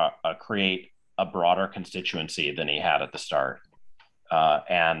steps create a broader constituency than he had at the start.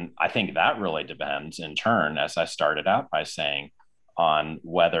 And I think that really depends in turn, as I started out by saying, on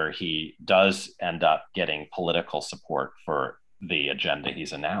whether he does end up getting political support for the agenda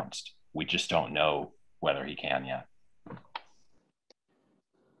he's announced. We just don't know whether he can yet.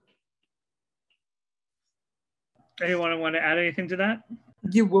 Anyone want to add anything to that?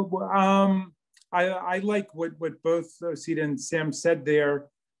 Yeah, I like what both Osita and Sam said there.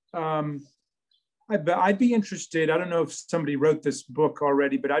 I'd be interested, I don't know if somebody wrote this book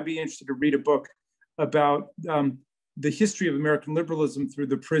already, but I'd be interested to read a book about the history of American liberalism through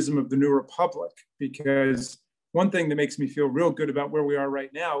the prism of the New Republic, because one thing that makes me feel real good about where we are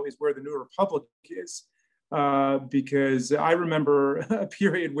right now is where the New Republic is. Because I remember a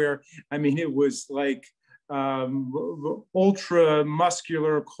period where, it was like ultra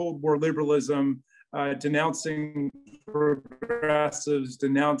muscular Cold War liberalism, denouncing progressives,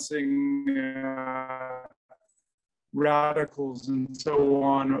 denouncing radicals, and so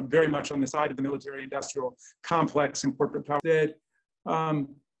on, very much on the side of the military-industrial complex and corporate power. That,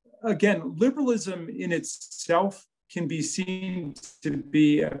 again, liberalism in itself can be seen to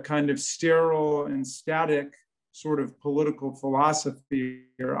be a kind of sterile and static sort of political philosophy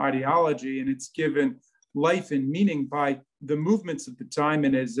or ideology, and it's given life and meaning by the movements of the time,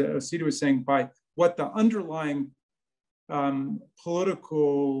 and as Osita was saying, by what the underlying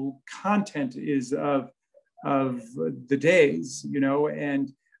political content is of the days,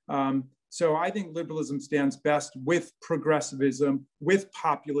 and so I think liberalism stands best with progressivism, with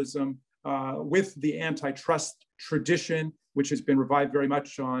populism, with the antitrust tradition, which has been revived very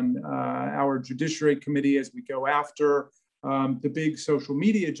much on our Judiciary Committee as we go after the big social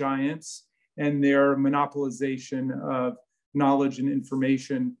media giants and their monopolization of knowledge and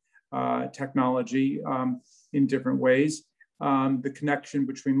information technology in different ways. The connection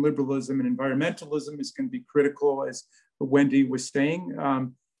between liberalism and environmentalism is going to be critical, as Wendy was saying.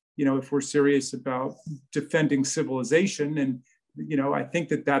 If we're serious about defending civilization, and I think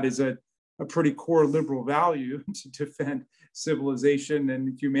that is a pretty core liberal value to defend civilization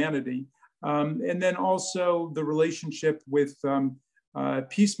and humanity. And then also the relationship with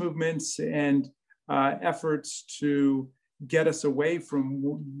peace movements and efforts to get us away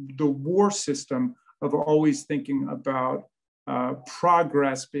from the war system of always thinking about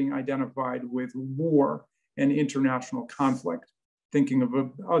progress being identified with war and international conflict, thinking of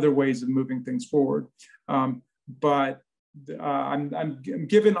other ways of moving things forward. But I'm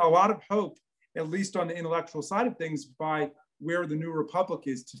given a lot of hope, at least on the intellectual side of things, by where the New Republic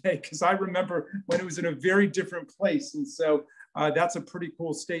is today, because I remember when it was in a very different place. And so that's a pretty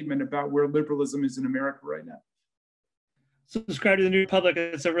cool statement about where liberalism is in America right now. Subscribe to the New Republic.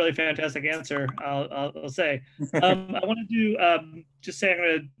 It's a really fantastic answer, I'll say. I wanted to just say I'm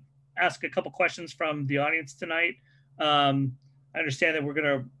going to ask a couple questions from the audience tonight. I understand that we're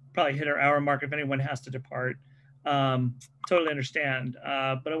going to probably hit our hour mark if anyone has to depart. Totally understand.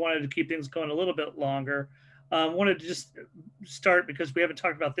 But I wanted to keep things going a little bit longer. Wanted to just start, because we haven't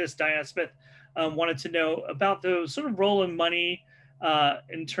talked about this. Diana Smith wanted to know about the sort of role of money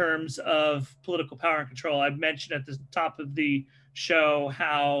in terms of political power and control. I've mentioned at the top of the show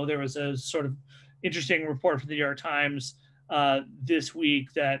how there was a sort of interesting report from the New York Times this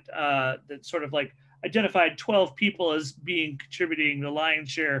week that sort of like identified 12 people as contributing the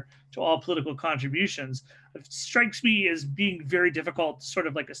lion's share to all political contributions. It strikes me as being very difficult to sort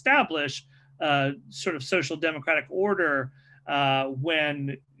of like establish sort of social democratic order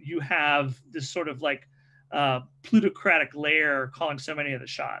when you have this sort of like plutocratic layer calling so many of the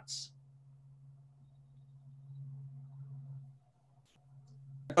shots.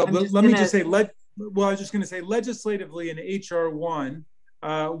 I was just going to say, legislatively in HR 1,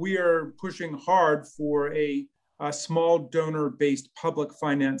 we are pushing hard for a small donor-based public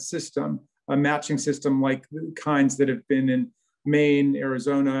finance system a matching system like the kinds that have been in Maine,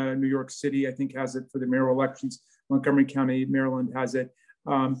 Arizona, New York City, I think has it for the mayoral elections. Montgomery County, Maryland has it.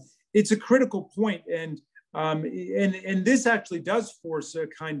 It's a critical point, and this actually does force a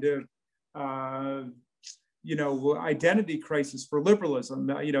kind of identity crisis for liberalism.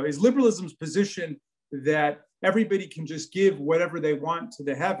 Is liberalism's position that everybody can just give whatever they want to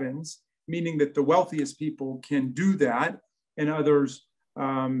the heavens, meaning that the wealthiest people can do that and others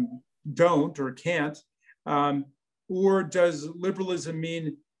don't or can't? Or does liberalism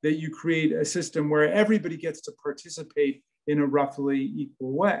mean that you create a system where everybody gets to participate in a roughly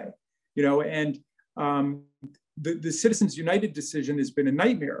equal way? The Citizens United decision has been a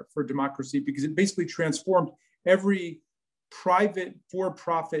nightmare for democracy because it basically transformed every private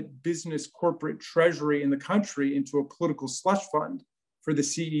for-profit business corporate treasury in the country into a political slush fund for the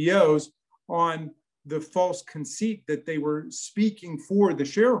CEOs on the false conceit that they were speaking for the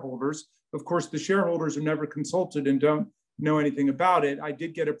shareholders. Of course, the shareholders are never consulted and don't know anything about it. I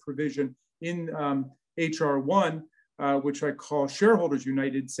did get a provision in HR 1, which I call Shareholders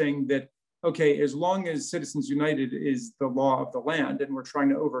United, saying that, okay, as long as Citizens United is the law of the land, and we're trying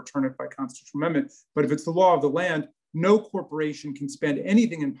to overturn it by constitutional amendment, but if it's the law of the land, no corporation can spend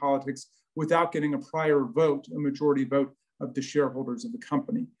anything in politics without getting a prior vote, a majority vote of the shareholders of the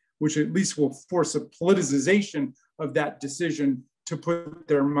company, which at least will force a politicization of that decision to put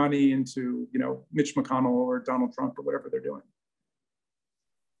their money into, Mitch McConnell or Donald Trump or whatever they're doing.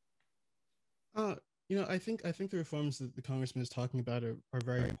 I think the reforms that the congressman is talking about are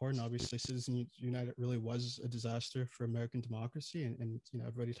very important. Obviously, Citizens United really was a disaster for American democracy, and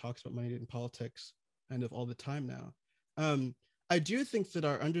everybody talks about money in politics kind of all the time now. I do think that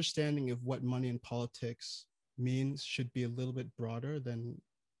our understanding of what money in politics means should be a little bit broader than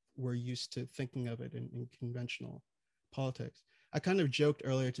we're used to thinking of it in conventional politics. I kind of joked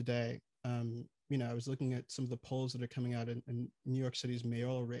earlier today, I was looking at some of the polls that are coming out in New York City's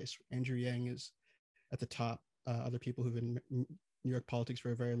mayoral race. Andrew Yang is at the top. Other people who've been in New York politics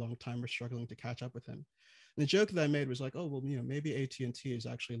for a very long time are struggling to catch up with him. And the joke that I made was like, oh, well, maybe AT&T has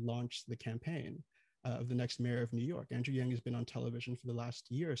actually launched the campaign of the next mayor of New York. Andrew Yang has been on television for the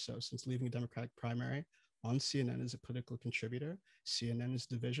last year or so since leaving a Democratic primary on CNN as a political contributor. CNN is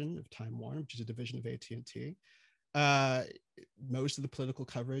a division of Time Warner, which is a division of AT&T. Most of the political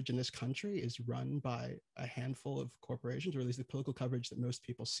coverage in this country is run by a handful of corporations, or at least the political coverage that most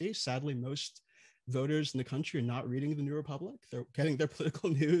people see. Sadly, most voters in the country are not reading the New Republic. They're getting their political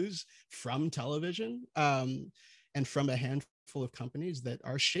news from television and from a handful of companies that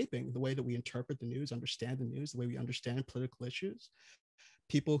are shaping the way that we interpret the news, understand the news, the way we understand political issues.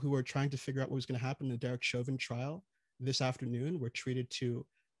 People who are trying to figure out what was going to happen in the Derek Chauvin trial this afternoon were treated to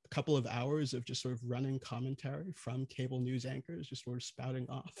a couple of hours of just sort of running commentary from cable news anchors, just sort of spouting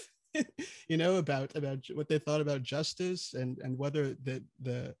off, about what they thought about justice and whether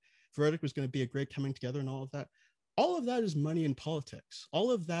the verdict was going to be a great coming together and all of that. All of that is money in politics.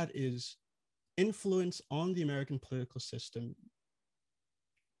 All of that is influence on the American political system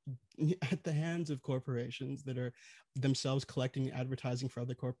at the hands of corporations that are themselves collecting advertising for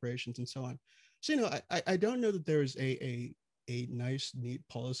other corporations and so on. So, I don't know that there's a nice, neat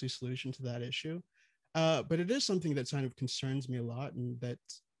policy solution to that issue, but it is something that kind of concerns me a lot and that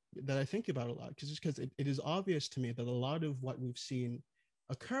I think about a lot, because it is obvious to me that a lot of what we've seen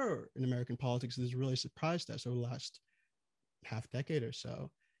occur in American politics that has really surprised us over the last half decade or so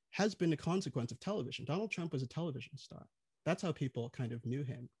has been a consequence of television. Donald Trump was a television star. That's how people kind of knew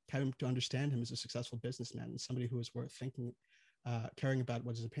him, came to understand him as a successful businessman and somebody who was worth thinking, caring about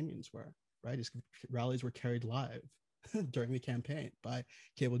what his opinions were, right? His rallies were carried live during the campaign by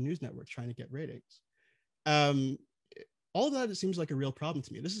cable news networks trying to get ratings. All of that, it seems like a real problem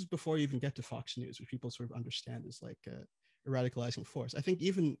to me. This is before you even get to Fox News, which people sort of understand as like a radicalizing force. I think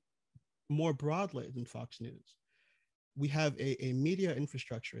even more broadly than Fox News, we have a media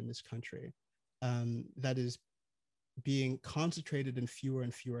infrastructure in this country that is being concentrated in fewer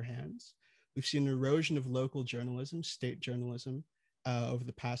and fewer hands. We've seen an erosion of local journalism, state journalism, over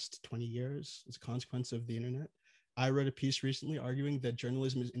the past 20 years as a consequence of the internet. I wrote a piece recently arguing that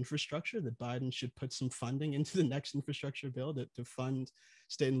journalism is infrastructure, that Biden should put some funding into the next infrastructure bill to fund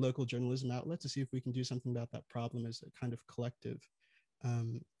state and local journalism outlets to see if we can do something about that problem as a kind of collective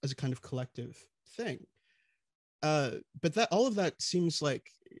thing. But that all of that seems like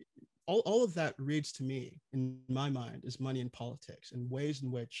all of that reads to me, in my mind, as money in politics and ways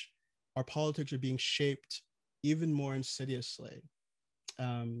in which our politics are being shaped even more insidiously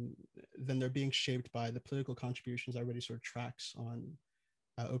than they're being shaped by the political contributions everybody sort of tracks on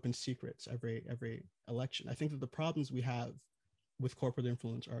Open Secrets every election. I think that the problems we have with corporate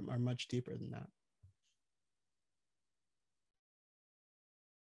influence are much deeper than that.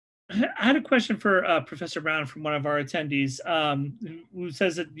 I had a question for Professor Brown from one of our attendees, who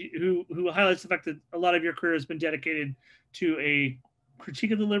says that who highlights the fact that a lot of your career has been dedicated to a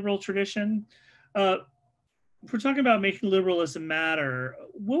critique of the liberal tradition. If we're talking about making liberalism matter,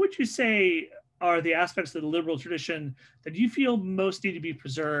 what would you say are the aspects of the liberal tradition that you feel most need to be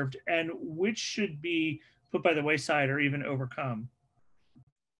preserved, and which should be put by the wayside or even overcome?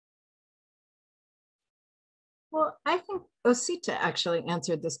 Well, I think Osita actually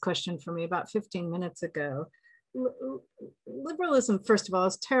answered this question for me about 15 minutes ago. Liberalism, first of all,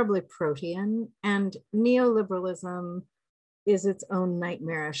 is terribly protean, and neoliberalism is its own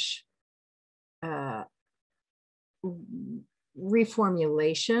nightmarish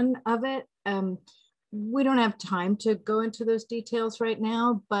reformulation of it. We don't have time to go into those details right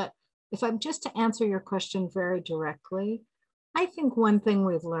now, but if I'm just to answer your question very directly, I think one thing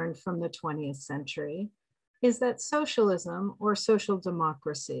we've learned from the 20th century is that socialism or social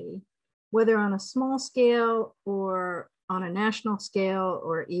democracy, whether on a small scale or on a national scale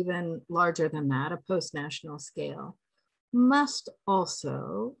or even larger than that, a post-national scale, must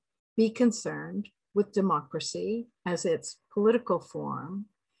also be concerned with democracy as its political form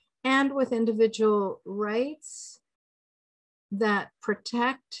and with individual rights that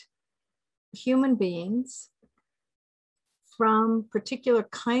protect human beings from particular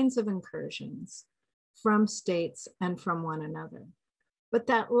kinds of incursions from states and from one another. But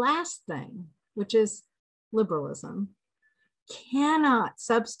that last thing, which is liberalism, cannot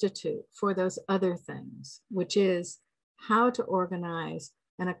substitute for those other things, which is how to organize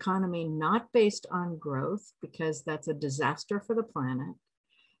an economy not based on growth, because that's a disaster for the planet,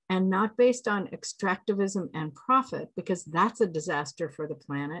 and not based on extractivism and profit, because that's a disaster for the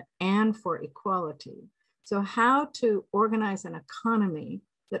planet and for equality. So how to organize an economy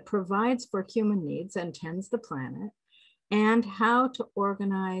that provides for human needs and tends the planet, and how to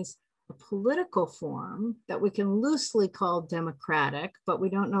organize a political form that we can loosely call democratic, but we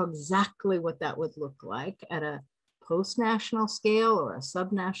don't know exactly what that would look like at a post-national scale or a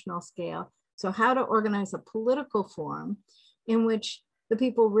subnational scale. So how to organize a political form in which the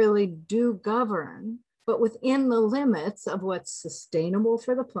people really do govern, but within the limits of what's sustainable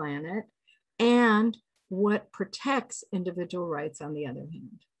for the planet and what protects individual rights on the other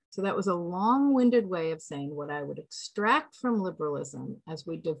hand. So that was a long-winded way of saying what I would extract from liberalism as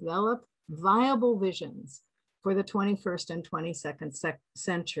we develop viable visions for the 21st and 22nd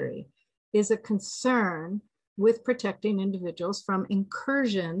century is a concern with protecting individuals from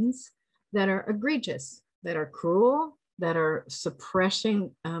incursions that are egregious, that are cruel, that are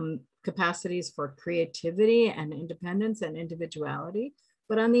suppressing capacities for creativity and independence and individuality.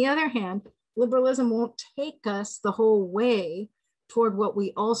 But on the other hand, liberalism won't take us the whole way toward what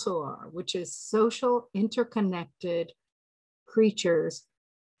we also are, which is social, interconnected creatures,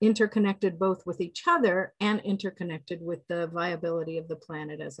 interconnected both with each other and interconnected with the viability of the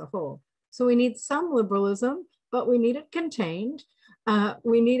planet as a whole. So we need some liberalism, but we need it contained.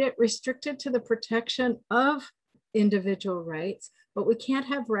 We need it restricted to the protection of individual rights, but we can't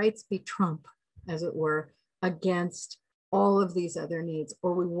have rights be trump, as it were, against all of these other needs,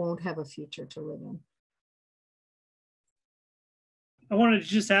 or we won't have a future to live in. I wanted to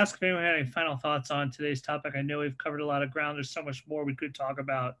just ask if anyone had any final thoughts on today's topic. I know we've covered a lot of ground. There's so much more we could talk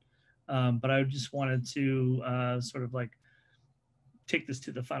about, but I just wanted to sort of like take this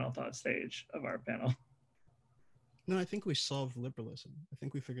to the final thought stage of our panel. No, I think we solved liberalism. I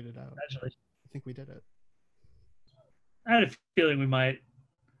think we figured it out. I think we did it. I had a feeling we might.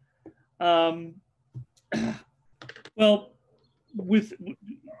 Well, with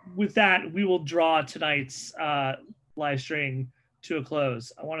that, we will draw tonight's live stream to a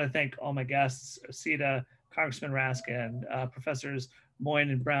close. I want to thank all my guests, Osita, Congressman Raskin, Professors Moyn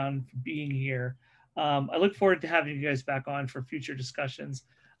and Brown for being here. I look forward to having you guys back on for future discussions.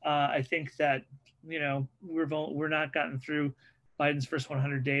 I think that, you know, we're not gotten through Biden's first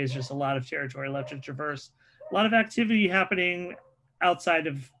 100 days. There's a lot of territory left to traverse. A lot of activity happening inside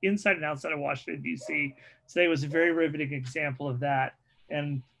and outside of Washington, D.C. Today was a very riveting example of that,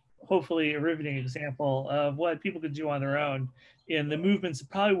 and hopefully a riveting example of what people could do on their own in the movements that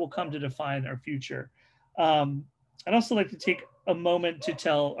probably will come to define our future. I'd also like to take a moment to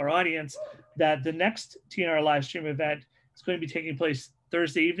tell our audience that the next TNR live stream event is going to be taking place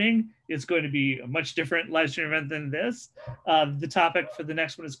Thursday evening. It's going to be a much different live stream event than this. The topic for the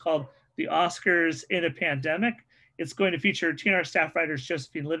next one is called The Oscars in a Pandemic. It's going to feature TNR staff writers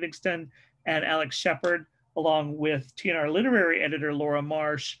Josephine Livingston and Alex Shepard, along with TNR literary editor Laura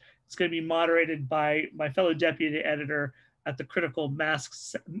Marsh. It's going to be moderated by my fellow deputy editor, at the critical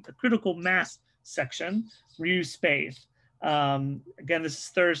mass section, Reuse Space. Again, this is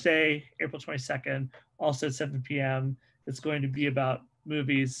Thursday, April 22nd, also at 7 p.m. It's going to be about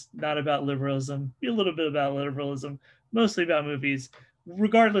movies, not about liberalism, be a little bit about liberalism, mostly about movies.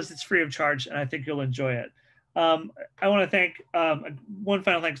 Regardless, it's free of charge, and I think you'll enjoy it. I want to thank one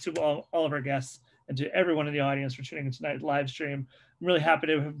final thanks to all of our guests and to everyone in the audience for tuning in tonight's live stream. I'm really happy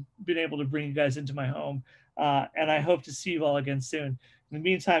to have been able to bring you guys into my home, and I hope to see you all again soon. In the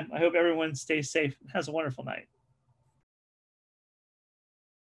meantime, I hope everyone stays safe and has a wonderful night.